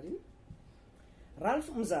beg your pardon. Ralph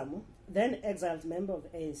Mzamo, then exiled member of the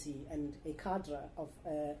ANC and a cadre of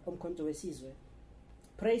Umkhonto weSizwe,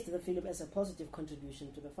 praised the film as a positive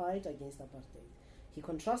contribution to the fight against apartheid. He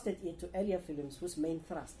contrasted it to earlier films whose main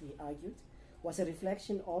thrust, he argued, was a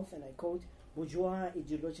reflection of, and I quote, bourgeois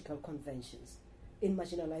ideological conventions in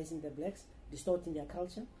marginalizing the blacks, distorting their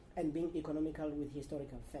culture, and being economical with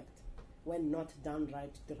historical fact, when not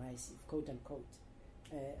downright derisive, quote unquote,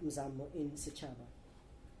 Mzamo in Sechaba.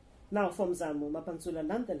 Now, for Mzamo, Mapantsula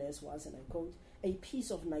nonetheless was, and I quote, a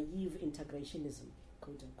piece of naive integrationism,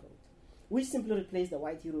 quote unquote, which simply replaced the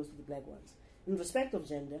white heroes with the black ones. In respect of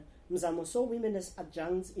gender, Mzamo saw women as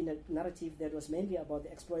adjuncts in a narrative that was mainly about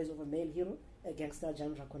the exploits of a male hero, a gangster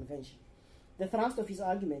genre convention. The thrust of his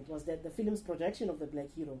argument was that the film's projection of the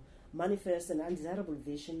black hero manifests an undesirable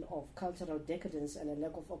vision of cultural decadence and a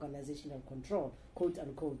lack of organizational control, quote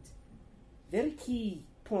unquote. Very key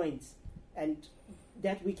points, and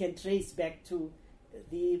that we can trace back to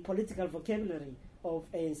the political vocabulary of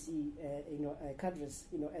ANC cadres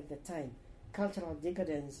at the time. Cultural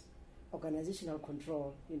decadence, organizational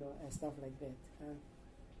control, stuff like that.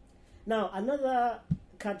 Now, another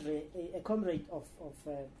cadre, a comrade of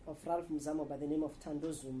Ralph Mzamo by the name of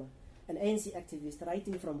Thando Zuma, an ANC activist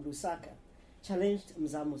writing from Lusaka, challenged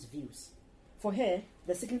Mzamo's views. For her,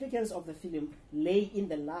 the significance of the film lay in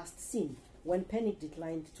the last scene when Panic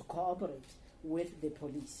declined to cooperate with the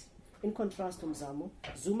police. In contrast to Mzamo,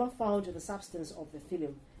 Zuma found the substance of the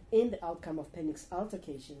film in the outcome of Panic's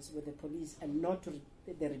altercations with the police and not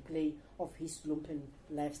the replay of his lumpen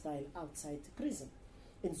lifestyle outside prison.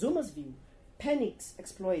 In Zuma's view, Panic's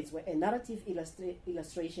exploits were a narrative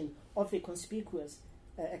illustration of the conspicuous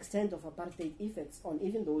extent of apartheid effects on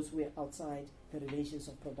even those who were outside the relations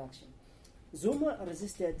of production. Zuma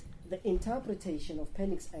resisted the interpretation of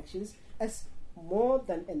Panic's actions as more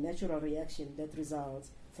than a natural reaction that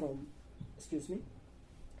results from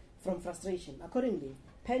frustration. Accordingly,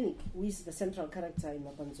 Panic, who is the central character in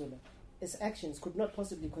Mapantsula, his actions could not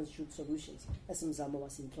possibly constitute solutions, as Mzamo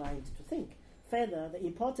was inclined to think. Further, the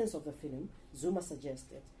importance of the film, Zuma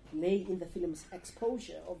suggested, lay in the film's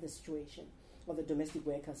exposure of the situation of the domestic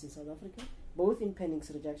workers in South Africa, both in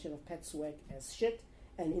Panic's rejection of Pat's work as shit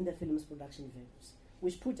and in the film's production values,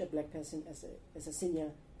 which put a black person as a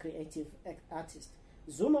senior creative artist.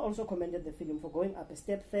 Zuma also commended the film for going up a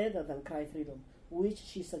step further than Cry Freedom, which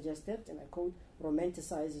she suggested, and I quote,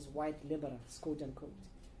 romanticizes white liberals, quote unquote.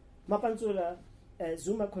 Mapantsula,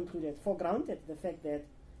 Zuma concluded, foregrounded the fact that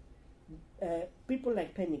people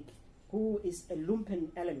like Panic, who is a lumpen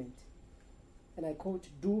element, and I quote,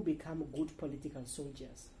 do become good political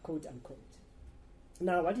soldiers, quote unquote.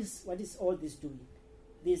 Now, what is all this doing?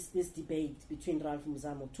 This debate between Ralph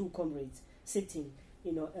Mzamo, two comrades sitting,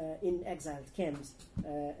 in exiled camps,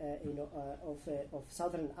 of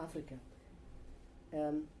Southern Africa,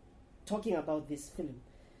 talking about this film.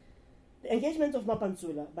 The engagement of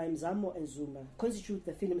Mapantsula by Mzamo and Zuma constitute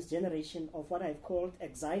the film's generation of what I've called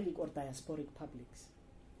exilic or diasporic publics,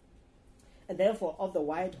 and therefore of the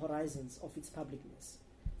wide horizons of its publicness.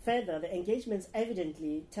 Further, the engagements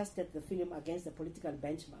evidently tested the film against the political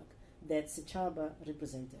benchmark that Sechaba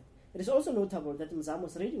represented. It is also notable that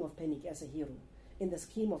Mzamo's reading of Panic as a hero in the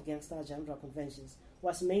scheme of gangster genre conventions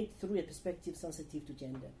was made through a perspective sensitive to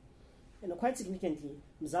gender. And quite significantly,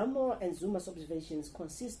 Mzamo and Zuma's observations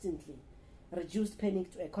consistently reduced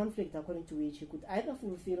Panic to a conflict according to which he could either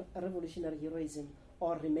fulfill revolutionary heroism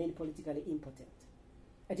or remain politically impotent.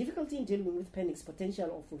 A difficulty in dealing with Panic's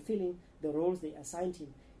potential of fulfilling the roles they assigned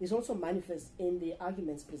him is also manifest in the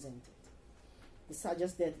arguments presented. This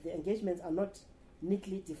suggests that the engagements are not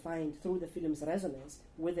neatly defined through the film's resonance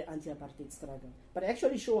with the anti-apartheid struggle, but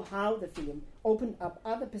actually show how the film opened up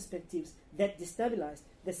other perspectives that destabilized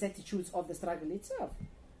the certitudes of the struggle itself.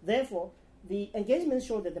 Therefore, the engagement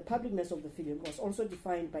showed that the publicness of the film was also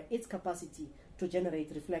defined by its capacity to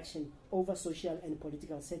generate reflection over social and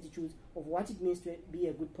political certitudes of what it means to be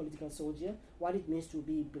a good political soldier, what it means to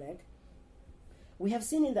be black. We have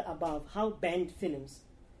seen in the above how banned films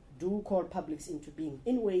do call publics into being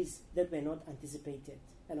in ways that were not anticipated.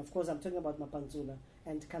 And of course, I'm talking about Mapanzula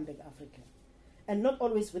and Comeback Africa, and not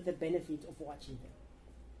always with the benefit of watching them.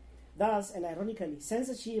 Thus, and ironically,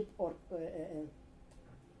 censorship or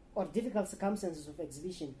difficult circumstances of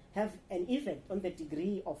exhibition have an effect on the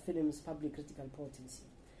degree of film's public critical potency.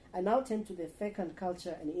 I now turn to the fecund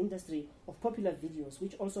culture and industry of popular videos,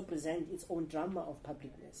 which also present its own drama of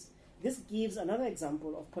publicness. This gives another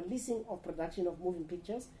example of policing of production of moving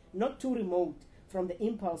pictures, not too remote from the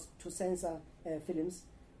impulse to censor films,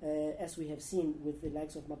 as we have seen with the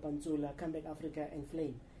likes of Mapanzula, Comeback Africa, and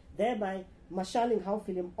Flame, thereby marshalling how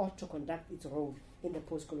film ought to conduct its role in the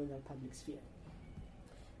post-colonial public sphere.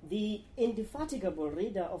 The indefatigable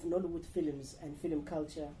reader of Nollywood films and film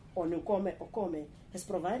culture, Onukome Okome, has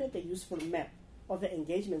provided a useful map of the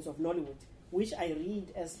engagements of Nollywood, which I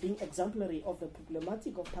read as being exemplary of the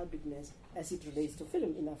problematic of publicness as it relates to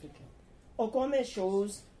film in Africa. Okome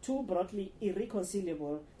shows two broadly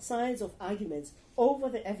irreconcilable sides of arguments over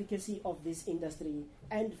the efficacy of this industry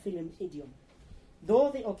and film idiom.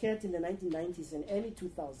 Though they occurred in the 1990s and early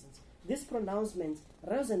 2000s, these pronouncements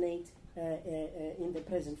resonate in the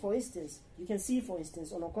present. For instance, you can see, for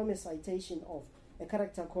instance, on Okome's citation of a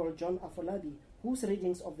character called John Afolabi, whose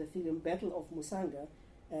readings of the film Battle of Musanga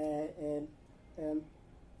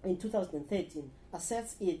in 2013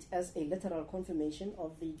 asserts it as a literal confirmation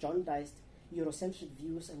of the jaundiced Eurocentric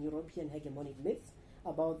views and European hegemonic myths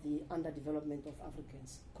about the underdevelopment of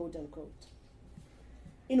Africans, quote unquote.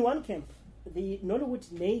 In one camp, the Nollywood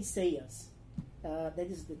naysayers, that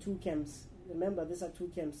is the two camps. Remember, these are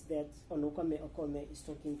two camps that Onukome Okome is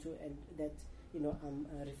talking to, and that I'm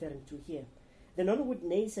referring to here. The Nollywood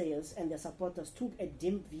naysayers and their supporters took a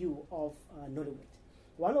dim view of Nollywood.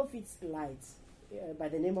 One of its lights, by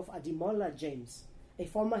the name of Ademola James, a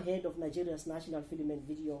former head of Nigeria's National Film and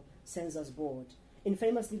Video Censors Board,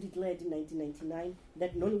 infamously declared in 1999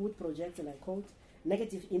 that Nollywood projects, and I quote,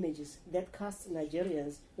 negative images that cast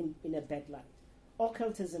Nigerians in a bad light.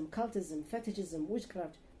 Occultism, cultism, fetishism,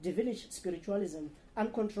 witchcraft, devilish spiritualism,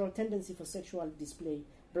 uncontrolled tendency for sexual display,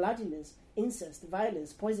 bloodiness, incest,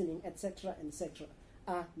 violence, poisoning, etc., etc.,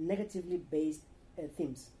 are negatively based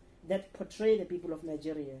themes that portray the people of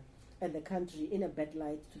Nigeria and the country in a bad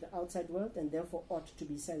light to the outside world, and therefore ought to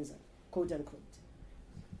be censored, quote unquote.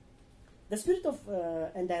 The spirit of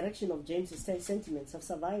and direction of James's sentiments have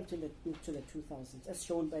survived into the 2000s, as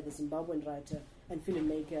shown by the Zimbabwean writer and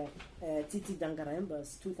filmmaker Titi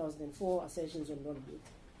Dangaremba's 2004 assertions on Nollywood.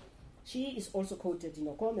 She is also quoted in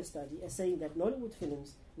Okome's study as saying that Nollywood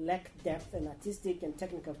films lack depth and artistic and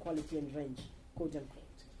technical quality and range, quote unquote.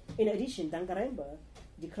 In addition, Dangaremba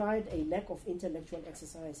decried a lack of intellectual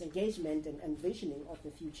exercise, engagement, and envisioning of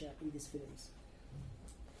the future in these films.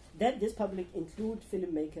 That this public include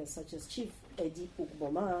filmmakers such as Chief Eddie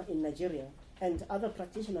Ukboma in Nigeria and other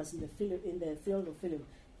practitioners in the field of film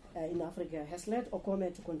in Africa has led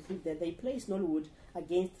Okome to conclude that they place Nollywood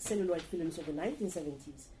against celluloid films of the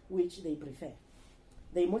 1970s, which they prefer.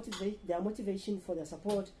 Their motivation for their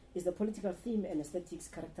support is the political theme and aesthetics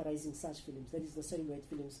characterizing such films, that is the celluloid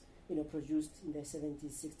films produced in the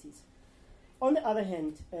 70s, 60s. On the other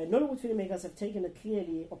hand, Nollywood filmmakers have taken a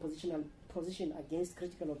clearly oppositional position against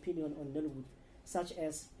critical opinion on Nollywood, such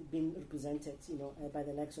as being represented by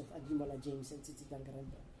the likes of Ademola James and Titi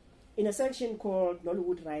Dangaremba. In a section called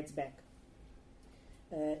Nollywood Writes Back,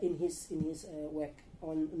 in his work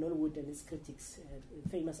on Nollywood and its critics, a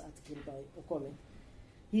famous article by Okome,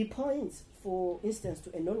 he points, for instance, to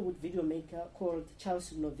a Nollywood video maker called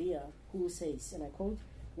Charles Novia, who says, and I quote,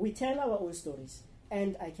 "We tell our own stories,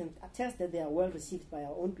 and I can attest that they are well received by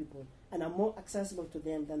our own people and are more accessible to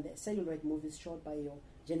them than the celluloid movies shot by your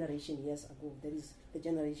generation years ago." That is the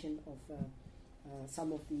generation of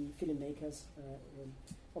some of the filmmakers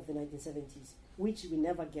of the 1970s, which we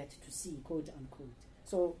never get to see, quote unquote.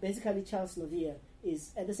 So basically, Charles Novia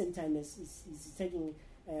is at the same time as is taking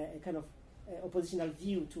a kind of oppositional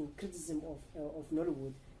view to criticism of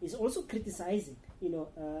Nollywood, is also criticizing,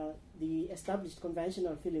 the established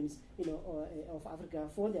conventional films, of Africa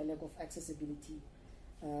for their lack of accessibility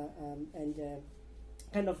and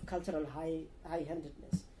kind of cultural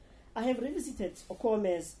high-handedness. I have revisited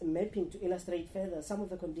Okome's mapping to illustrate further some of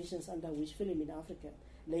the conditions under which film in Africa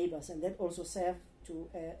labors, and that also serve to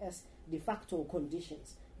as de facto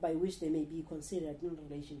conditions by which they may be considered in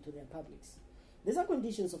relation to their publics. These are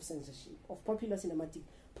conditions of censorship, of popular cinematic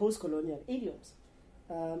post-colonial idioms,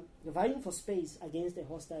 vying for space against a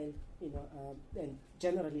hostile, and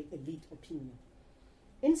generally elite opinion.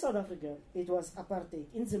 In South Africa, it was apartheid.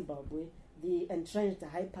 In Zimbabwe, the entrenched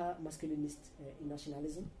hyper-masculinist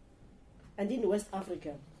nationalism. And in West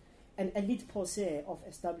Africa, an elite posse of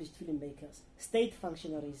established filmmakers, state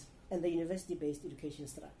functionaries, and the university-based education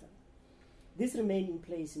strata. These remain in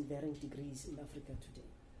place in varying degrees in Africa today.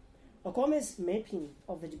 Okome's mapping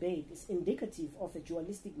of the debate is indicative of the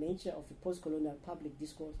dualistic nature of the post-colonial public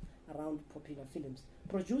discourse around popular films,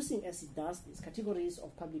 producing, as it does, these categories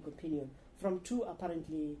of public opinion from two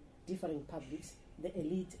apparently differing publics, the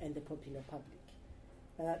elite and the popular public.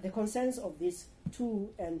 The concerns of these two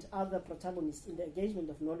and other protagonists in the engagement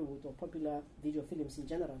of Nollywood or popular video films in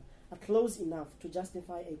general are close enough to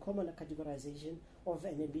justify a common categorization of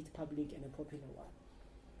an elite public and a popular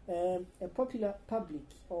one. A popular public,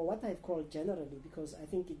 or what I've called generally, because I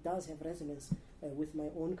think it does have resonance with my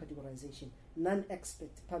own categorization,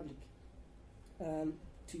 non-expert public,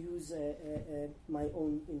 to use my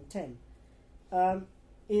own term,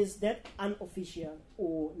 is that unofficial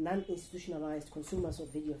or non-institutionalized consumers of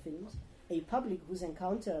video films, a public whose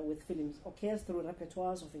encounter with films occurs through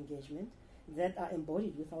repertoires of engagement that are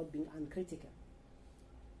embodied without being uncritical.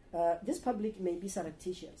 This public may be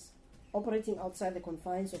surreptitious, operating outside the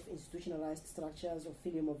confines of institutionalized structures of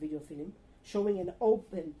film or video film, showing an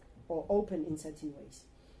open in certain ways.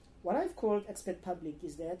 What I've called expert public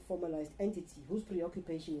is that formalized entity whose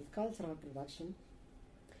preoccupation with cultural production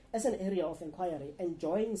as an area of inquiry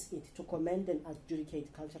enjoins it to commend and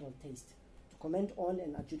adjudicate cultural taste, to comment on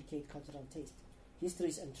and adjudicate cultural taste,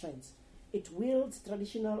 histories and trends. It wields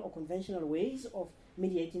traditional or conventional ways of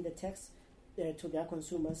mediating the text to their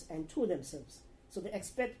consumers and to themselves. So the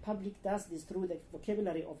expert public does this through the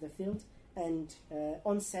vocabulary of the field and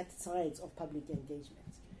on set sides of public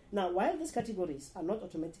engagement. Now, while these categories are not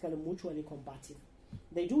automatically mutually combative,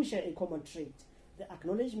 they do share a common trait: the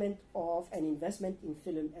acknowledgement of an investment in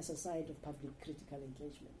film as a side of public critical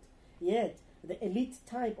engagement. Yet, the elite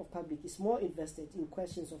type of public is more invested in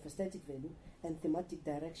questions of aesthetic value and thematic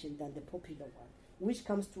direction than the popular one, which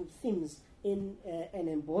comes to themes in an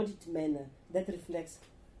embodied manner that reflects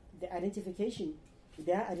their identification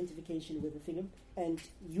with the film and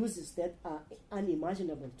uses that are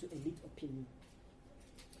unimaginable to elite opinion.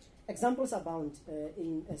 Examples abound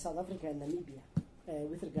in South Africa and Namibia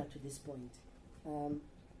with regard to this point,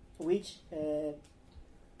 which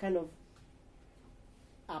kind of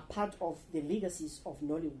are part of the legacies of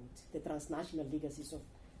Nollywood, the transnational legacies of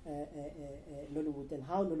Nollywood, and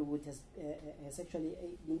how Nollywood has actually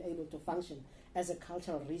been able to function as a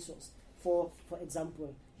cultural resource for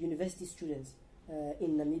example, university students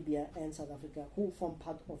in Namibia and South Africa who form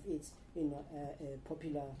part of its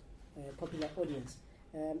popular audience.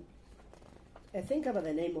 A thinker by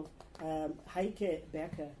the name of Heike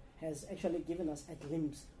Becker has actually given us a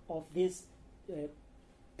glimpse of this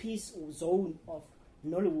piece or zone of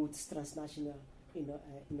Nollywood's transnational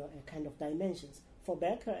kind of dimensions. For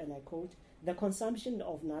Becker, and I quote, "The consumption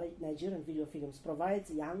of Nigerian video films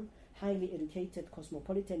provides young, highly educated,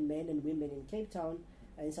 cosmopolitan men and women in Cape Town,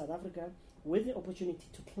 in South Africa, with the opportunity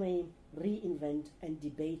to claim, reinvent, and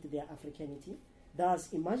debate their Africanity,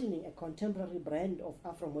 thus imagining a contemporary brand of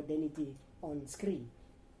Afro-modernity on screen."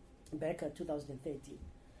 Becker, 2013.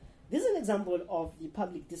 This is an example of the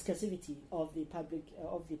public discursivity of the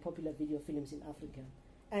popular video films in Africa,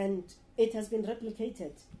 and it has been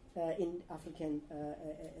replicated in African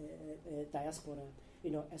diaspora,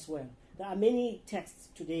 as well. There are many texts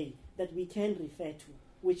today that we can refer to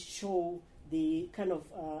which show the kind of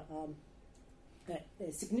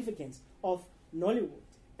significance of Nollywood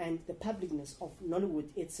and the publicness of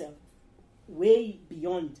Nollywood itself, way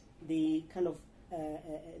beyond the kind of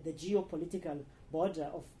the geopolitical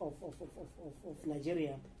border of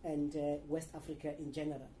Nigeria and West Africa in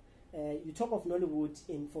general. You talk of Nollywood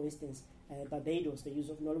in, for instance, Barbados, the use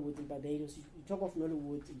of Nollywood in Barbados. You talk of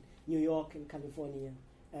Nollywood in New York and California,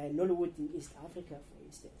 Nollywood in East Africa, for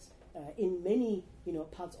instance. In many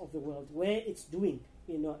parts of the world where it's doing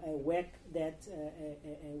a work that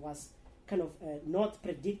was kind of not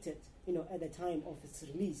predicted at the time of its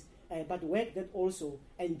release, but work that also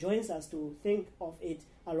enjoins us to think of it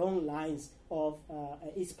along lines of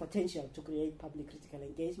its potential to create public critical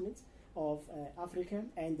engagements of Africa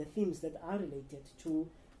and the themes that are related to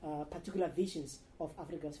particular visions of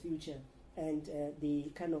Africa's future and the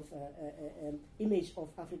kind of image of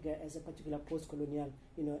Africa as a particular post-colonial,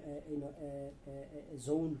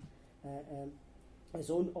 zone, a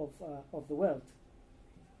zone of the world.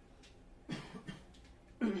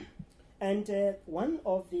 And one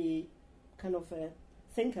of the kind of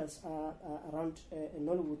thinkers around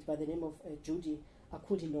Nollywood by the name of Judy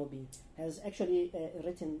Akudinobi has actually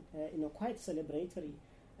written quite celebratory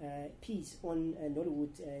piece on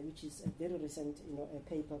Nollywood, which is a very recent a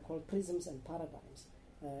paper called Prisms and Paradigms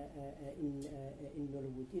in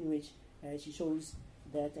Nollywood, in which she shows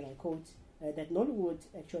that, and I quote, that Nollywood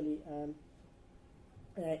actually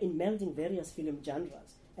in melding various film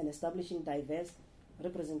genres and establishing diverse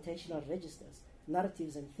representational registers,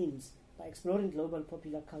 narratives and themes by exploring global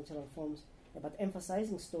popular cultural forms, but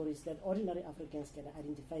emphasizing stories that ordinary Africans can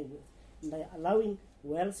identify with, and by allowing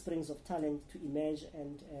wellsprings of talent to emerge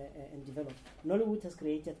and develop. Nollywood has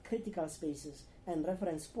created critical spaces and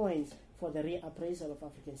reference points for the reappraisal of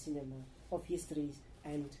African cinema, of histories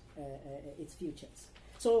and its futures.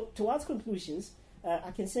 So, towards conclusions,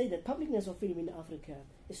 I can say that publicness of film in Africa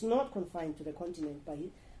is not confined to the continent,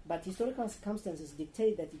 but historical circumstances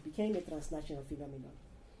dictate that it became a transnational phenomenon.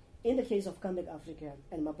 In the case of Comeback Africa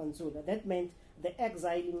and Mapanzula, that meant the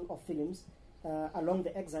exiling of films along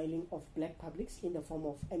the exiling of black publics in the form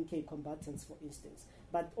of MK combatants, for instance,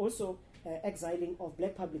 but also exiling of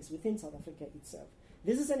black publics within South Africa itself.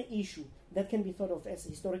 This is an issue that can be thought of as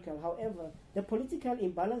historical. However, the political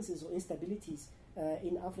imbalances or instabilities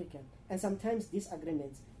in Africa and sometimes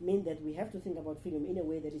disagreements mean that we have to think about film in a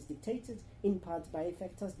way that is dictated in part by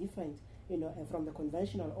factors different from the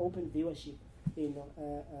conventional open viewership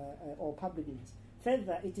or publicness.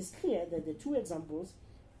 Further, it is clear that the two examples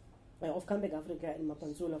of Comeback Africa and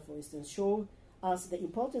Mapanzula, for instance, show us the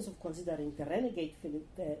importance of considering the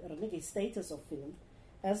renegade status of film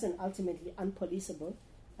as an ultimately unpoliceable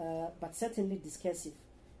but certainly discursive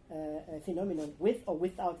phenomenon, with or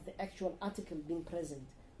without the actual article being present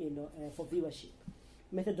for viewership.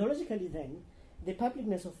 Methodologically then, the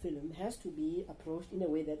publicness of film has to be approached in a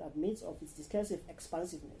way that admits of its discursive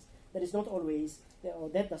expansiveness that is not always, or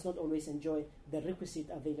that does not always enjoy the requisite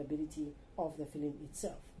availability of the film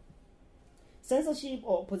itself. Censorship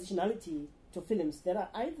or oppositionality to films that are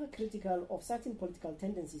either critical of certain political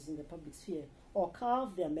tendencies in the public sphere or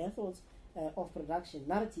carve their methods of production,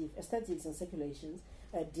 narrative, aesthetics, and circulations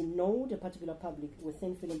denote a particular public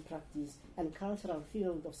within film practice and cultural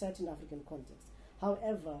field of certain African contexts.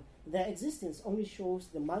 However, their existence only shows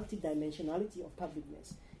the multidimensionality of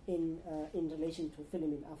publicness in relation to film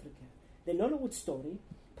in Africa. The Nollywood story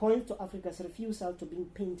points to Africa's refusal to being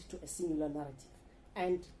pinned to a singular narrative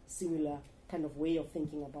and similar kind of way of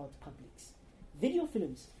thinking about publics. Video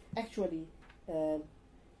films actually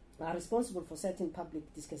are responsible for certain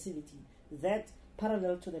public discursivity that,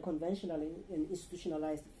 parallel to the conventional and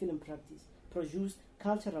institutionalized film practice, produce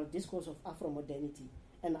cultural discourse of Afro-modernity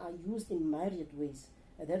and are used in myriad ways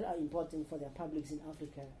that are important for their publics in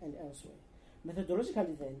Africa and elsewhere.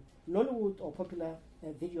 Methodologically then, Nollywood or popular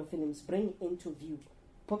video films bring into view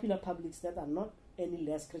popular publics that are not any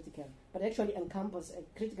less critical, but actually encompass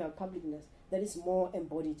a critical publicness that is more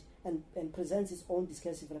embodied and presents its own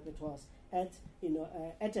discursive repertoires at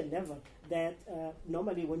a level that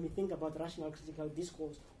normally when we think about rational critical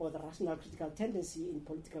discourse or the rational critical tendency in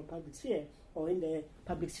political public sphere or in the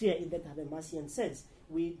public sphere in that Habermasian sense,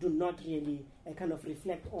 we do not really kind of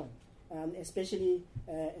reflect on, especially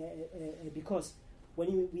because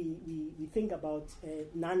when we think about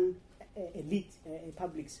non-elite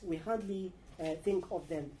publics, we hardly think of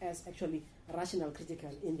them as actually rational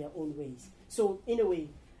critical in their own ways. So in a way,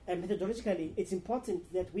 methodologically, it's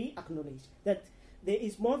important that we acknowledge that there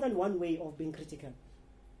is more than one way of being critical.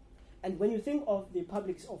 And when you think of the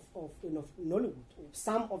publics of Nollywood, or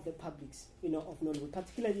some of the publics of Nollywood,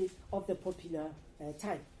 particularly of the popular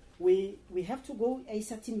type, we have to go a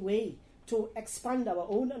certain way to expand our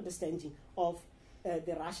own understanding of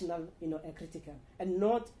the rational, critical, and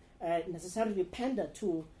not necessarily pander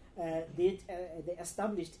to the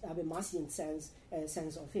established Habermasian sense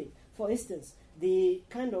of it. For instance, the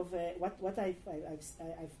kind of what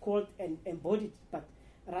I've called an embodied but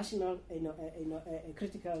rational,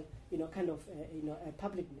 critical, kind of,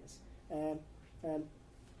 publicness,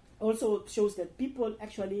 also shows that people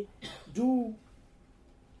actually do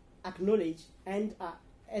acknowledge and are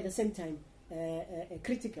at the same time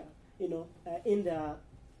critical, in their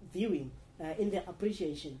viewing, in their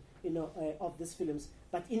appreciation, of these films,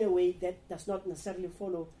 but in a way that does not necessarily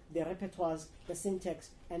follow the repertoires, the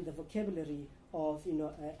syntax, and the vocabulary of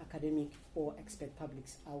academic or expert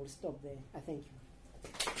publics. I will stop there. I thank you.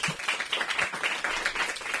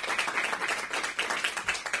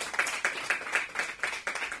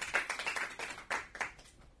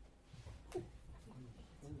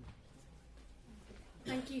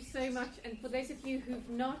 Thank you so much. And for those of you who've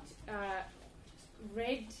not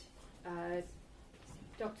read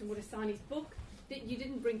Dr. Murasani's book, you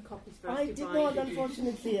didn't bring copies for us to buy. I did not,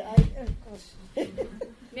 unfortunately.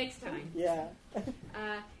 Next time. Yeah.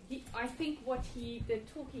 I think the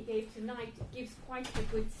talk he gave tonight gives quite a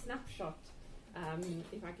good snapshot,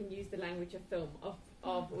 if I can use the language of film,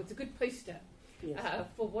 of it's a good poster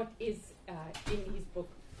for what is in his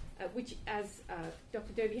book, which, as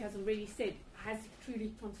Dr. Dobie has already said, has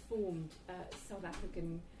truly transformed South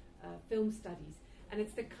African film studies. And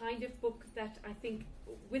it's the kind of book that I think,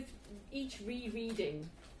 with each rereading,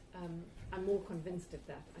 I'm more convinced of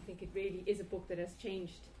that. I think it really is a book that has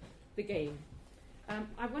changed the game.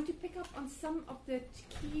 I want to pick up on some of the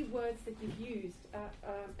key words that you've used,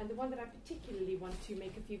 and the one that I particularly want to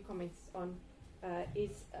make a few comments on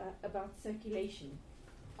is about circulation.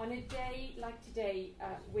 On a day like today,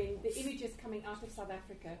 when the images coming out of South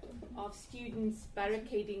Africa of students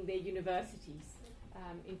barricading their universities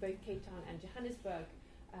in both Cape Town and Johannesburg,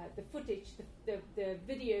 the footage, the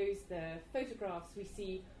videos, the photographs we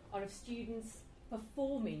see are of students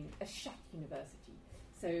performing a shut university.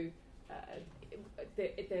 So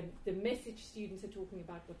the message students are talking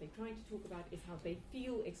about, what they're trying to talk about, is how they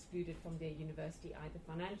feel excluded from their university, either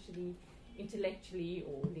financially, intellectually,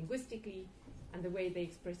 or linguistically, and the way they're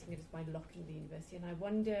expressing it is by locking the university. And I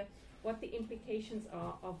wonder what the implications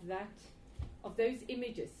are of those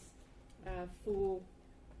images for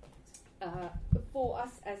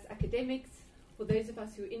us as academics, for those of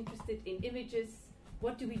us who are interested in images.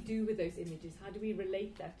 What do we do with those images? How do we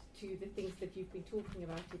relate that to the things that you've been talking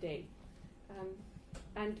about today?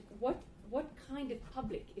 And what kind of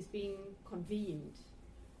public is being convened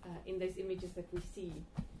in those images that we see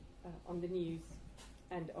on the news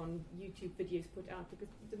and on YouTube videos put out? Because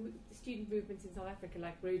the student movements in South Africa,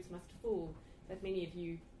 like Rhodes Must Fall, that many of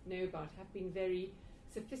you know about, have been very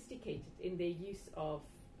sophisticated in their use of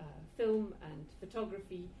film and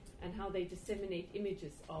photography, and how they disseminate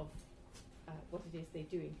images of what it is they're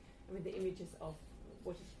doing. I mean, the images of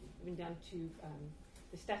what has been done to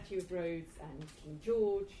the statue of Rhodes and King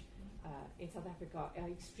George in South Africa are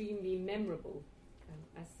extremely memorable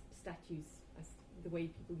as statues, as the way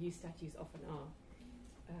people use statues often are.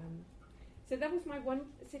 So that was my one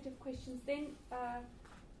set of questions. Then,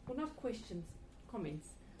 well, not questions, comments.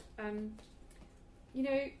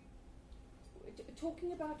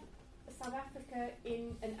 Talking about South Africa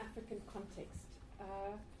in an African context.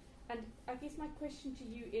 And I guess my question to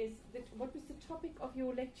you is that what was the topic of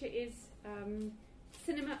your lecture is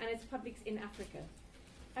cinema and its publics in Africa.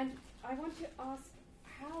 And I want to ask,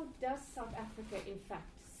 how does South Africa in fact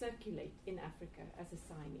circulate in Africa as a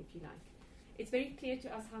sign, if you like? It's very clear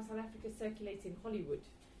to us how South Africa circulates in Hollywood,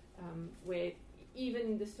 where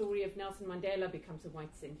even the story of Nelson Mandela becomes a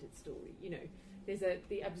white-centered story. You know, there's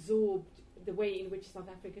the way in which South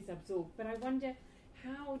Africa is absorbed. But I wonder,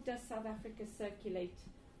 how does South Africa circulate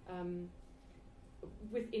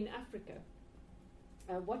within Africa?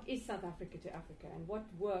 What is South Africa to Africa, and what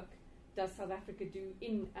work does South Africa do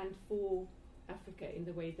in and for Africa in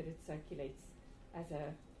the way that it circulates as a,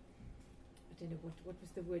 I don't know, what was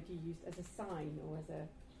the word you used, as a sign or as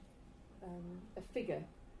a figure?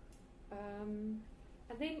 And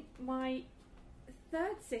then my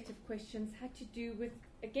third set of questions had to do with,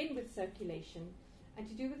 again, with circulation, and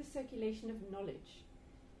to do with the circulation of knowledge.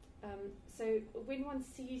 So when one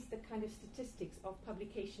sees the kind of statistics of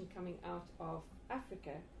publication coming out of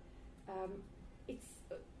Africa,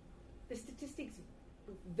 the statistics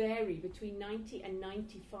vary between 90 and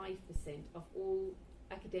 95% of all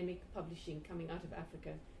academic publishing coming out of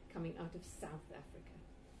Africa, coming out of South Africa.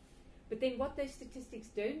 But then what those statistics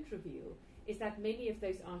don't reveal is that many of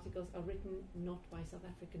those articles are written not by South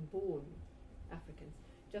African-born Africans.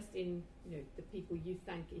 Just in the people you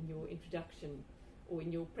thank in your introduction or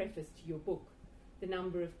in your preface to your book, the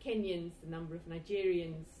number of Kenyans, the number of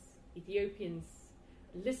Nigerians, Ethiopians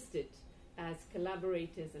listed as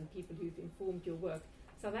collaborators and people who've informed your work.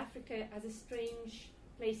 South Africa has a strange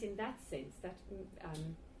place in that sense, that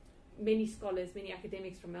many scholars, many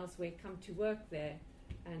academics from elsewhere come to work there,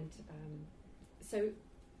 and so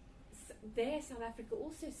there South Africa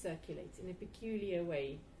also circulates in a peculiar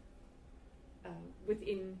way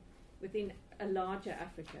within a larger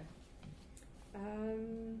Africa.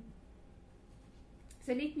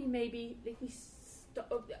 So let me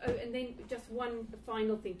stop, and then just one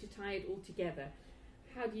final thing to tie it all together.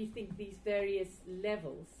 How do you think these various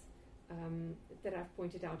levels that I've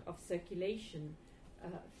pointed out of circulation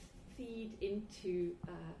feed into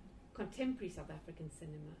contemporary South African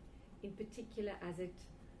cinema, in particular as it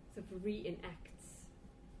sort of reenacts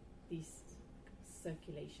these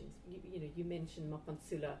circulations. You mentioned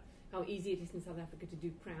Mapansula, how easy it is in South Africa to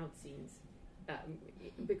do crowd scenes,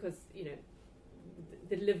 because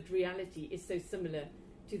the lived reality is so similar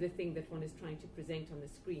to the thing that one is trying to present on the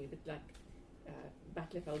screen, a bit like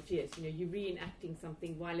Battle of Algiers. You're reenacting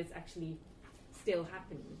something while it's actually still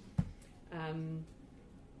happening.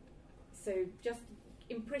 So just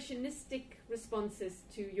impressionistic responses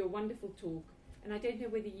to your wonderful talk, and I don't know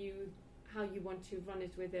how you want to run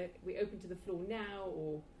it, whether we open to the floor now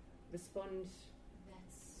or respond.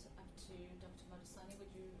 That's up to Dr. Madusani.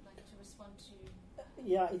 Would you like to respond to?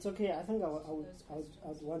 Yeah, it's okay. I think I would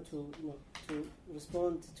want to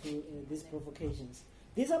respond to these provocations.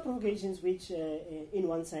 These are provocations which, in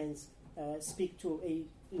one sense, speak to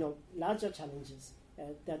larger challenges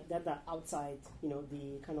that are outside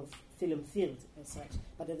the kind of film field as such,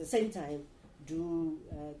 but at the same time do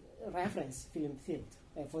reference film field.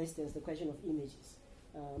 For instance, the question of images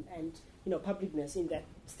and publicness in that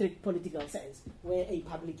strict political sense, where a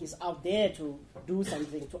public is out there to do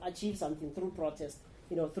something, to achieve something through protest,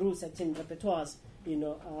 through certain repertoires,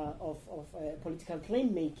 of political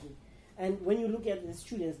claim making. And when you look at the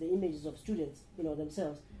students, the images of students,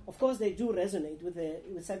 themselves, of course they do resonate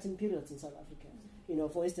with certain periods in South Africa.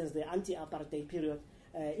 For instance, the anti-apartheid period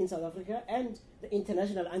in South Africa and the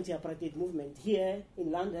international anti-apartheid movement here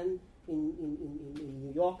in London, in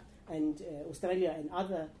New York, and Australia and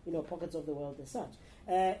other pockets of the world as such.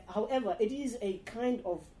 However, it is a kind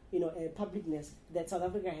of a publicness that South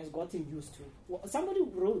Africa has gotten used to. Well, somebody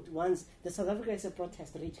wrote once that South Africa is a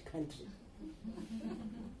protest-rich country.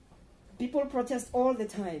 People protest all the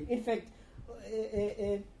time. In fact,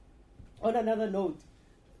 on another note,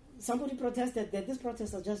 somebody protested that these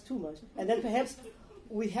protests are just too much, and then perhaps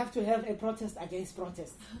we have to have a protest against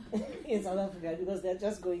protest in South Africa because they're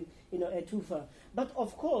just going, too far. But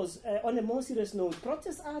of course, on a more serious note,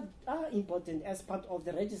 protests are important as part of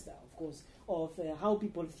the register, of course, of how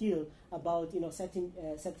people feel about certain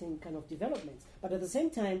kind of developments. But at the same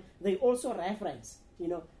time, they also reference,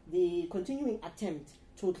 the continuing attempt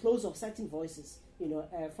to close off certain voices,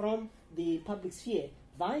 from the public sphere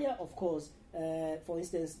via, of course, for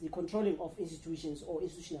instance, the controlling of institutions or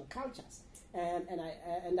institutional cultures.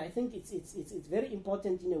 And I think it's very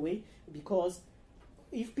important in a way, because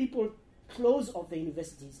if people close off the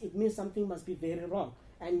universities, it means something must be very wrong.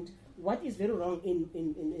 And what is very wrong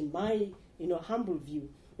in my humble view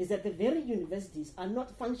is that the very universities are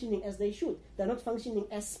not functioning as they should. They're not functioning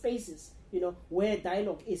as spaces, where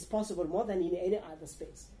dialogue is possible more than in any other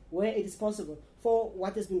space, where it is possible for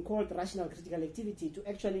what has been called rational critical activity to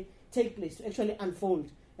actually take place, to actually unfold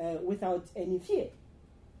without any fear.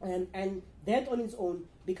 And that on its own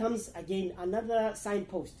becomes, again, another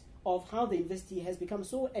signpost of how the university has become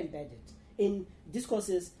so embedded in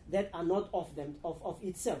discourses that are not of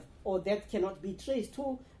itself, or that cannot be traced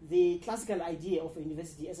to the classical idea of a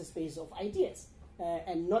university as a space of ideas,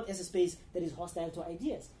 and not as a space that is hostile to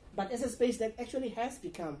ideas, but as a space that actually has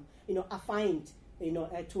become, affined,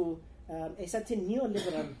 to a certain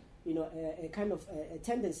neoliberal, a kind of a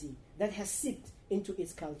tendency that has seeped into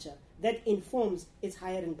its culture, that informs its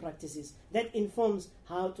hiring practices, that informs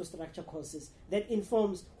how to structure courses, that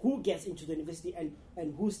informs who gets into the university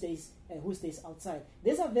and who stays outside.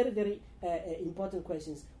 These are very, very important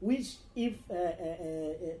questions, which, if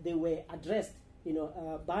they were addressed,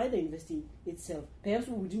 by the university itself, perhaps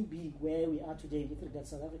we wouldn't be where we are today with regard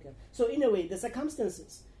to South Africa. So, in a way, the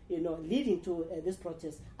circumstances, leading to this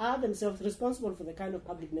protest are themselves responsible for the kind of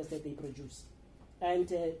publicness that they produce,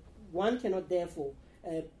 and one cannot therefore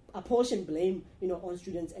apportion blame, on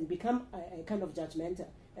students and become a kind of judgmental,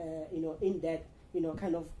 in that,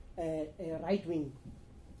 kind of right-wing,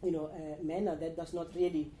 manner that does not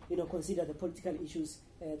really, consider the political issues,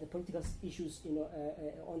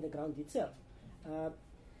 on the ground itself.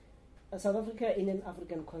 South Africa in an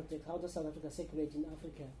African context, how does South Africa circulate in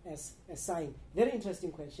Africa as a sign? Very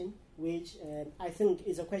interesting question, which I think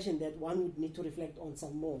is a question that one would need to reflect on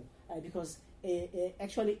some more, because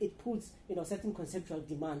actually it puts certain conceptual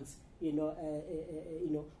demands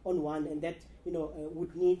on one, and that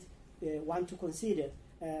would need one to consider,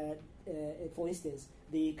 for instance,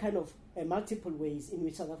 the kind of multiple ways in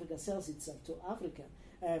which South Africa sells itself to Africa.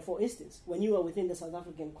 For instance, when you are within the South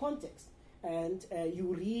African context, and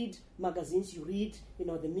you read magazines, you read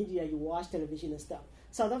the media, you watch television and stuff,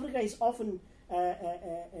 South Africa is often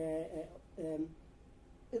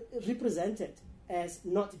represented as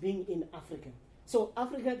not being in Africa. So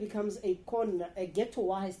Africa becomes a corner, a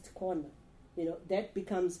ghettoized corner, that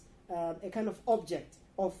becomes a kind of object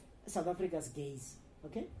of South Africa's gaze.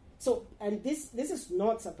 Okay? So, and this is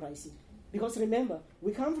not surprising, because remember,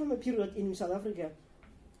 we come from a period in South Africa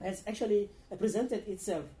has actually presented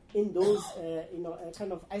itself in those,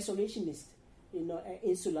 kind of isolationist,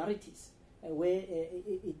 insularities, where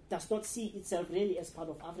it does not see itself really as part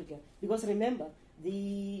of Africa. Because remember,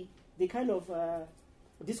 the kind of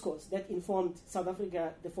discourse that informed South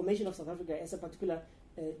Africa, the formation of South Africa as a particular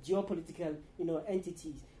geopolitical,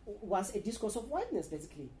 entity, was a discourse of whiteness,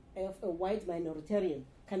 basically, of a white minoritarian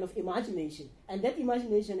kind of imagination, and that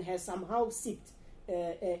imagination has somehow seeped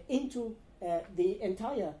into the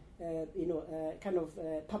entire, kind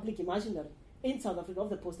of public imaginary in South Africa of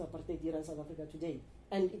the post-apartheid era in South Africa today,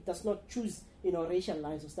 and it does not choose, racial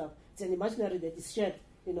lines or stuff. It's an imaginary that is shared,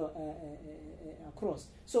 across.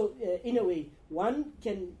 So, in a way, one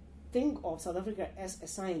can think of South Africa as a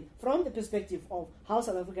sign from the perspective of how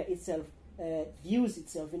South Africa itself views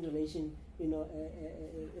itself in relation,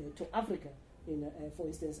 to Africa, for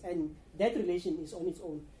instance, and that relation is on its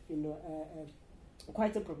own,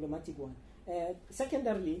 quite a problematic one.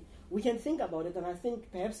 Secondarily, we can think about it, and I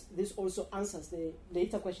think perhaps this also answers the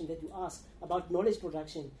later question that you asked about knowledge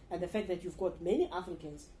production and the fact that you've got many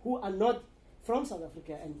Africans who are not from South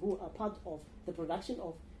Africa and who are part of the production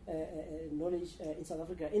of knowledge in South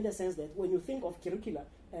Africa, in the sense that when you think of curricula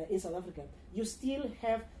in South Africa, you still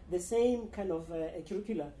have the same kind of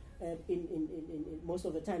curricula in most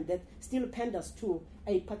of the time that still panders to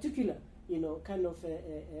a particular, kind of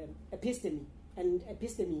episteme, and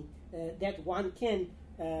episteme that one can,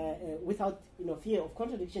 without fear of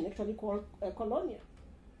contradiction, actually call colonial,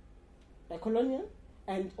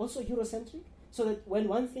 and also Eurocentric. So that when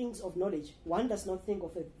one thinks of knowledge, one does not think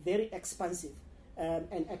of a very expansive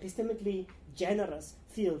and epistemically generous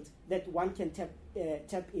field that one can tap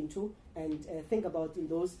into and think about in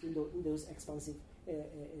those expansive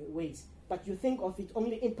ways. But you think of it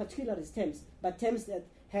only in particularist terms, but terms that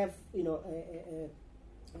have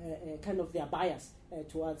kind of their bias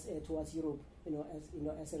towards Europe,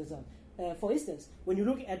 as a result. For instance, when you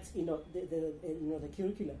look at the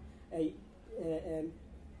curricula,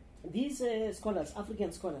 these scholars,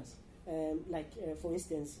 African scholars, for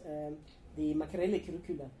instance, the Makerele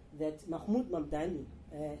curricula that Mahmoud Mamdani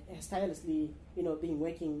has tirelessly, been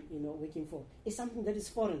working for, is something that is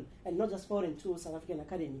foreign, and not just foreign to South African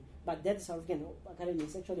Academy, but that South African Academy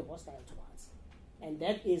is actually hostile towards, and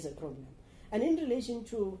that is a problem. And in relation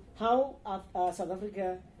to how South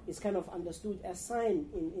Africa is kind of understood as sign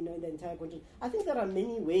in the entire continent, I think there are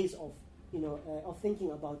many ways of of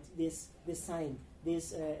thinking about this sign,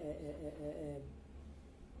 this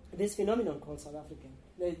phenomenon called South Africa.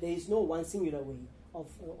 There is no one singular way of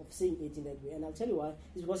seeing it in that way, and I'll tell you why.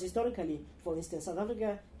 It was historically, for instance, South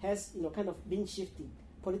Africa has kind of been shifting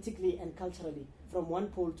politically and culturally from one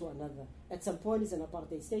pole to another. At some point it's an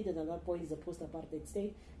apartheid state, at another point it's a post-apartheid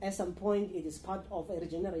state. At some point it is part of a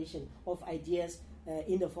regeneration of ideas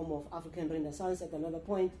in the form of African Renaissance. At another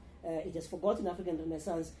point it has forgotten African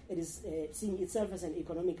Renaissance. It is seeing itself as an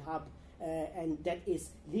economic hub, and that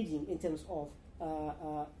is leading in terms of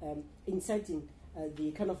inciting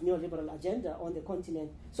the kind of neoliberal agenda on the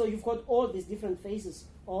continent. So you've got all these different phases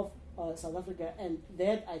of South Africa, and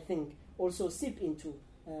that, I think, also seep into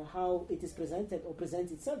how it is presented or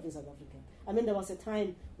presents itself in South Africa. I mean, there was a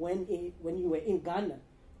time when you were in Ghana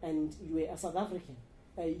and you were a South African,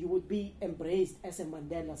 you would be embraced as a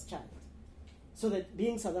Mandela's child. So that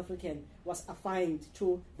being South African was affined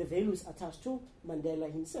to the values attached to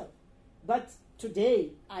Mandela himself. But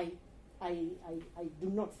today, I do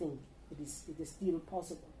not think it is still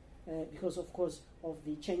possible because, of course, of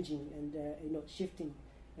the changing and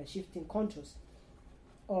shifting contours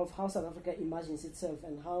of how South Africa imagines itself,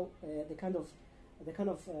 and how the kind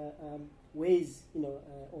of ways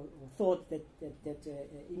or thought that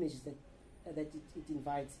images that it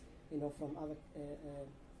invites from other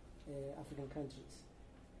African countries.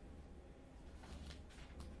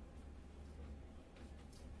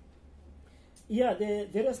 Yeah, the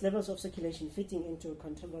various levels of circulation fitting into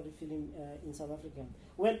contemporary film in South Africa.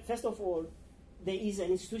 Well, first of all, there is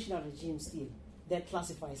an institutional regime still that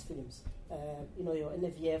classifies films. Your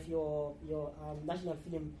NFVF, your National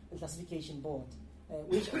Film and Classification Board,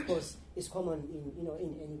 which of course is common in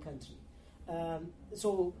any country.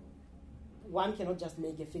 So one cannot just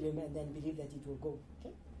make a film and then believe that it will go.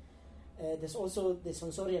 Okay? There's also the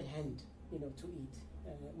sensorial hand, to it,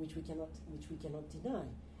 which we cannot deny.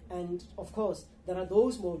 And of course, there are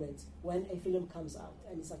those moments when a film comes out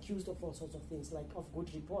and is accused of all sorts of things, like of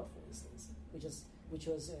Good Report, for instance, which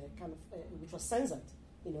was censored,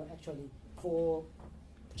 actually for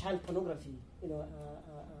child pornography,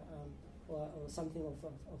 or something of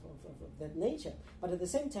that nature. But at the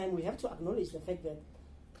same time, we have to acknowledge the fact that,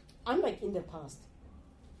 unlike in the past,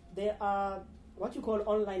 there are what you call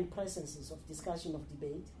online presences of discussion, of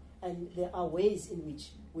debate, and there are ways in which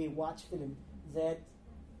we watch film that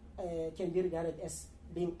can be regarded as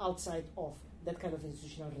being outside of that kind of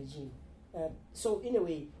institutional regime. So in a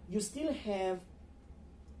way, you still have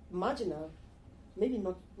marginal, maybe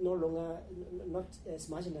not as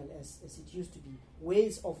marginal as it used to be,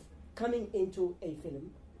 ways of coming into a film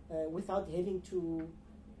without having to,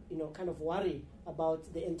 kind of worry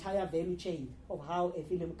about the entire value chain of how a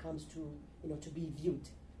film comes to, to be viewed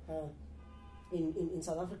in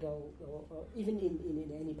South Africa or even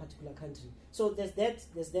in any particular country. So there's that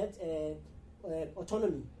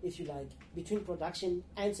autonomy, if you like, between production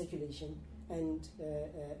and circulation and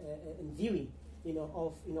viewing,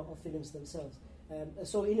 of films themselves.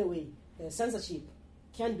 So in a way, censorship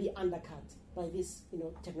can be undercut by these,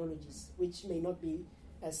 technologies, which may not be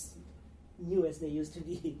as new as they used to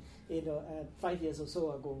be, 5 years or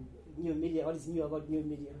so ago. New media, what is new about new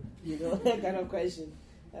media? That kind of question.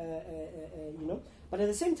 But at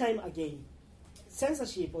the same time, again,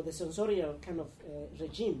 censorship or the censorial kind of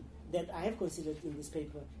regime that I have considered in this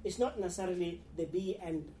paper is not necessarily the be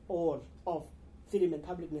and all of film and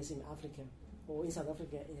publicness in Africa or in South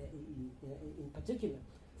Africa in particular.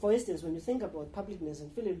 For instance, when you think about publicness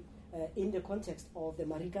and film in the context of the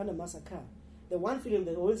Marikana massacre, the one film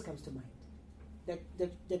that always comes to mind,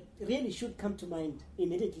 that really should come to mind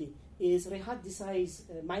immediately, is Rehat Desai's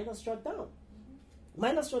Miners Shot Down.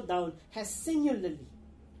 Miners Shot Down has singularly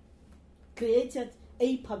created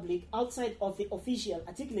a public outside of the official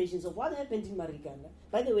articulations of what happened in Marikana.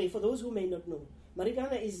 By the way, for those who may not know,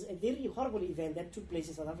 Marikana is a very horrible event that took place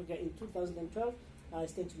in South Africa in 2012, I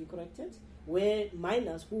stand to be corrected, where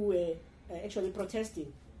miners who were actually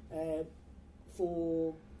protesting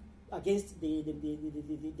against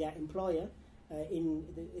their employer in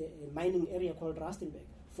the mining area called Rustenburg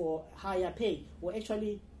for higher pay were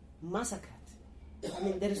actually massacred. I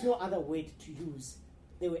mean, there is no other word to use.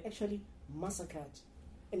 They were actually massacred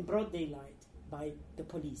in broad daylight by the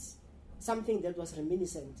police. Something that was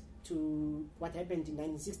reminiscent to what happened in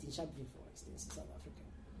 1960 in Sharpeville, for instance, in South Africa.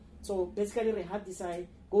 So basically, Rehat Desai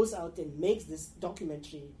goes out and makes this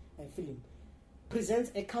documentary film,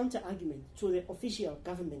 presents a counter-argument to the official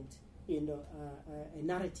government,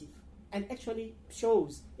 narrative, and actually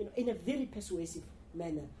shows, in a very persuasive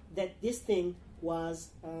manner that this thing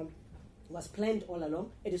was planned all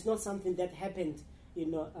along. It is not something that happened,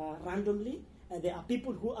 randomly. There are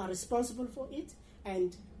people who are responsible for it,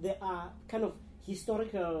 and there are kind of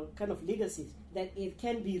historical kind of legacies that it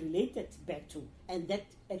can be related back to, and that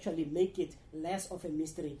actually make it less of a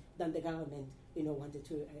mystery than the government, wanted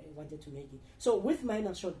to make it. So with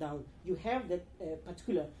Miners Shot Down, you have that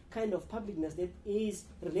particular kind of publicness that is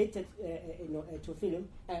related, to film,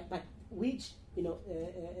 but which,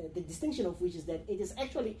 the distinction of which is that it is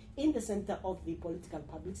actually in the center of the political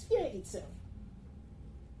public sphere itself,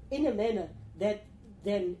 in a manner that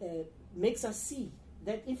then makes us see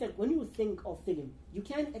that, in fact, when you think of film, you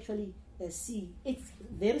can actually see its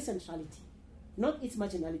very centrality, not its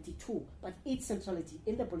marginality too, but its centrality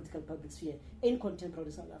in the political public sphere in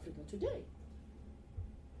contemporary South Africa today.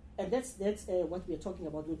 And that's what we are talking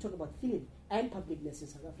about. We talk about film and publicness in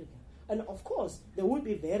South Africa. And of course, there will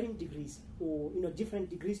be varying degrees or different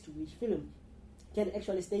degrees to which film can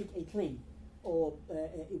actually stake a claim or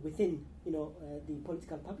within the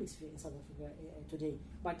political public sphere in South Africa today.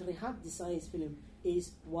 But Rehat Desai's film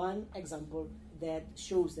is one example that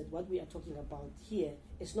shows that what we are talking about here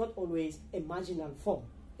is not always a marginal form.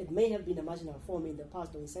 It may have been a marginal form in the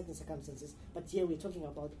past or in certain circumstances, but here we're talking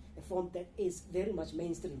about a form that is very much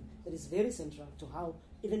mainstream, that is very central to how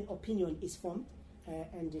even opinion is formed,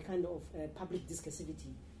 and the kind of public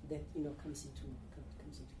discursivity that comes into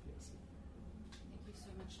place. Thank you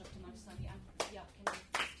so much, Dr. Matusani. Yeah, can you